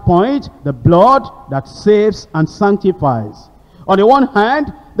last point, the blood that saves and sanctifies. On the one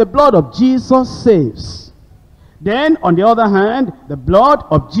hand, the blood of Jesus saves. Then, on the other hand, the blood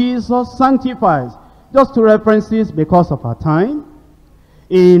of Jesus sanctifies. Just two references because of our time.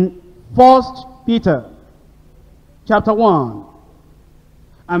 In 1 Peter chapter 1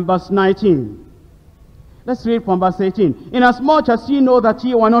 and verse 19. Let's read from verse 18. Inasmuch as ye know that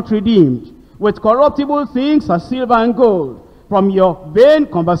ye were not redeemed with corruptible things as silver and gold, from your vain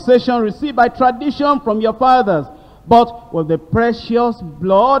conversation received by tradition from your fathers, but with the precious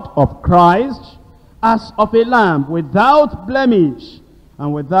blood of Christ, as of a lamb, without blemish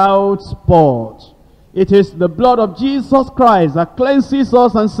and without spot. It is the blood of Jesus Christ that cleanses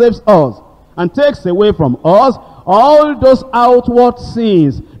us and saves us, and takes away from us all those outward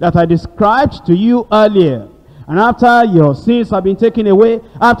sins that I described to you earlier. And after your sins have been taken away,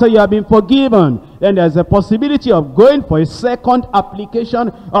 after you have been forgiven, then there's a possibility of going for a second application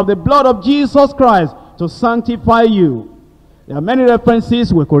of the blood of Jesus Christ to sanctify you. There are many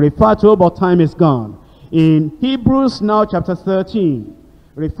references we could refer to, but time is gone. In Hebrews now chapter 13,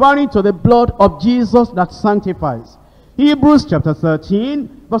 referring to the blood of Jesus that sanctifies. Hebrews chapter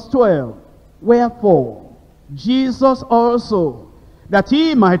 13, verse 12. Wherefore, Jesus also, that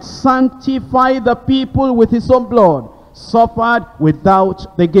he might sanctify the people with his own blood, suffered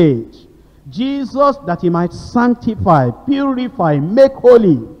without the gate. Jesus, that he might sanctify, purify, make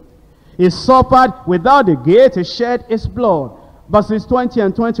holy, he suffered without the gate, he shed his blood. Verses 20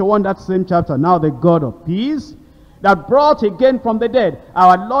 and 21, that same chapter. Now the God of peace, that brought again from the dead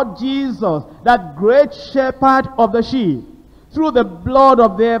our Lord Jesus, that great shepherd of the sheep, through the blood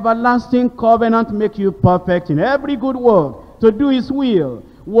of the everlasting covenant, make you perfect in every good work, to do his will,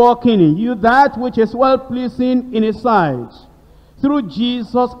 working in you that which is well-pleasing in his sight. Through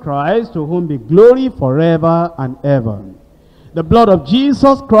Jesus Christ, to whom be glory forever and ever. The blood of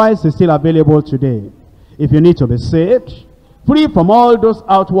Jesus Christ is still available today. If you need to be saved, free from all those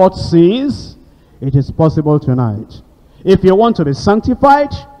outward sins, it is possible tonight. If you want to be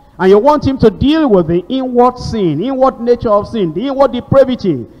sanctified, and you want him to deal with the inward sin, inward nature of sin, the inward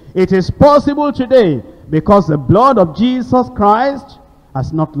depravity, it is possible today, because the blood of Jesus Christ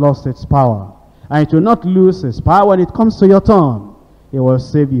has not lost its power. And it will not lose its power when it comes to your turn. It will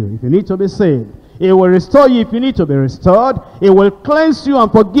save you if you need to be saved. It will restore you if you need to be restored. It will cleanse you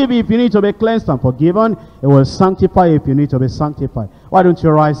and forgive you if you need to be cleansed and forgiven. It will sanctify you if you need to be sanctified. Why don't you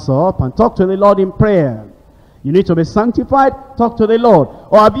rise up and talk to the Lord in prayer? You need to be sanctified, talk to the Lord.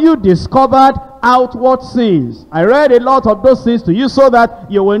 Or have you discovered outward sins? I read a lot of those things to you so that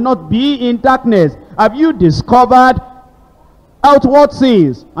you will not be in darkness. Have you discovered outward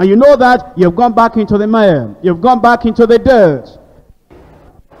sins? And you know that you've gone back into the mire. You've gone back into the dirt.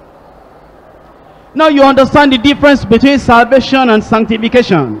 Now you understand the difference between salvation and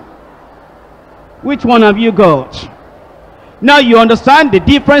sanctification. Which one have you got? Now you understand the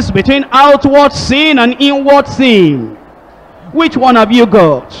difference between outward sin and inward sin. Which one have you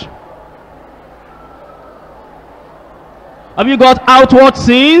got? Have you got outward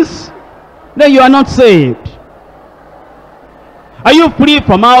sins? Then you are not saved. Are you free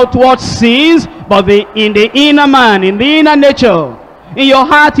from outward sins, but in the inner man, in the inner nature, in your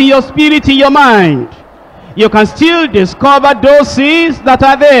heart, in your spirit, in your mind, you can still discover those sins that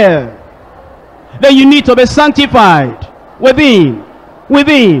are there? Then you need to be sanctified within.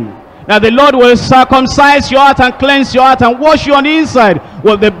 Now the Lord will circumcise your heart and cleanse your heart and wash you on the inside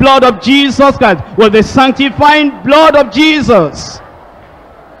with the blood of Jesus Christ, with the sanctifying blood of Jesus.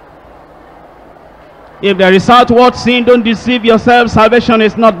 If there is outward sin, don't deceive yourself. Salvation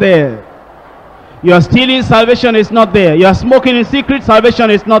is not there. You are stealing, salvation is not there. You are smoking in secret, salvation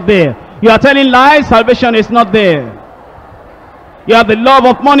is not there. You are telling lies, salvation is not there. You have the love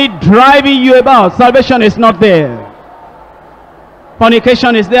of money driving you about, salvation is not there.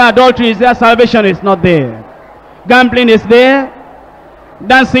 Fornication is there, adultery is there, salvation is not there. Gambling is there,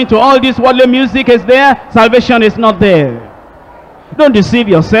 dancing to all this worldly music is there, salvation is not there. Don't deceive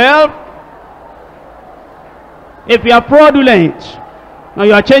yourself. If you are fraudulent, and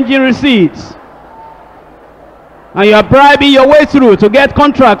you are changing receipts, and you are bribing your way through to get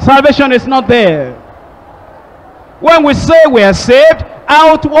contracts, salvation is not there. When we say we are saved,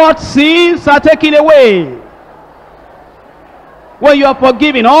 outward sins are taken away. When you are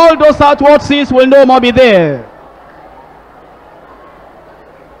forgiven, all those outward sins will no more be there.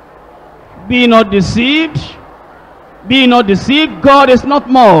 Be not deceived. Be not deceived. God is not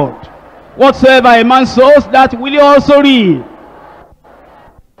mocked. Whatsoever a man sows, that will he also reap.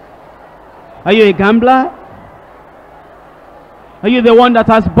 Are you a gambler? Are you the one that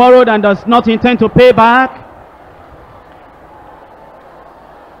has borrowed and does not intend to pay back?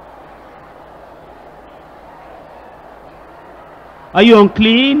 Are you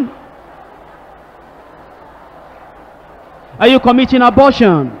unclean? Are you committing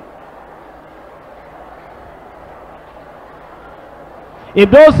abortion? If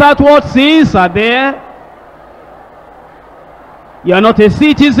those outward sins are there, you are not a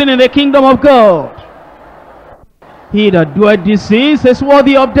citizen in the kingdom of God. He that doeth these sins is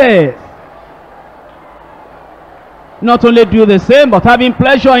worthy of death. Not only do the same, but having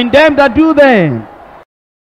pleasure in them that do them.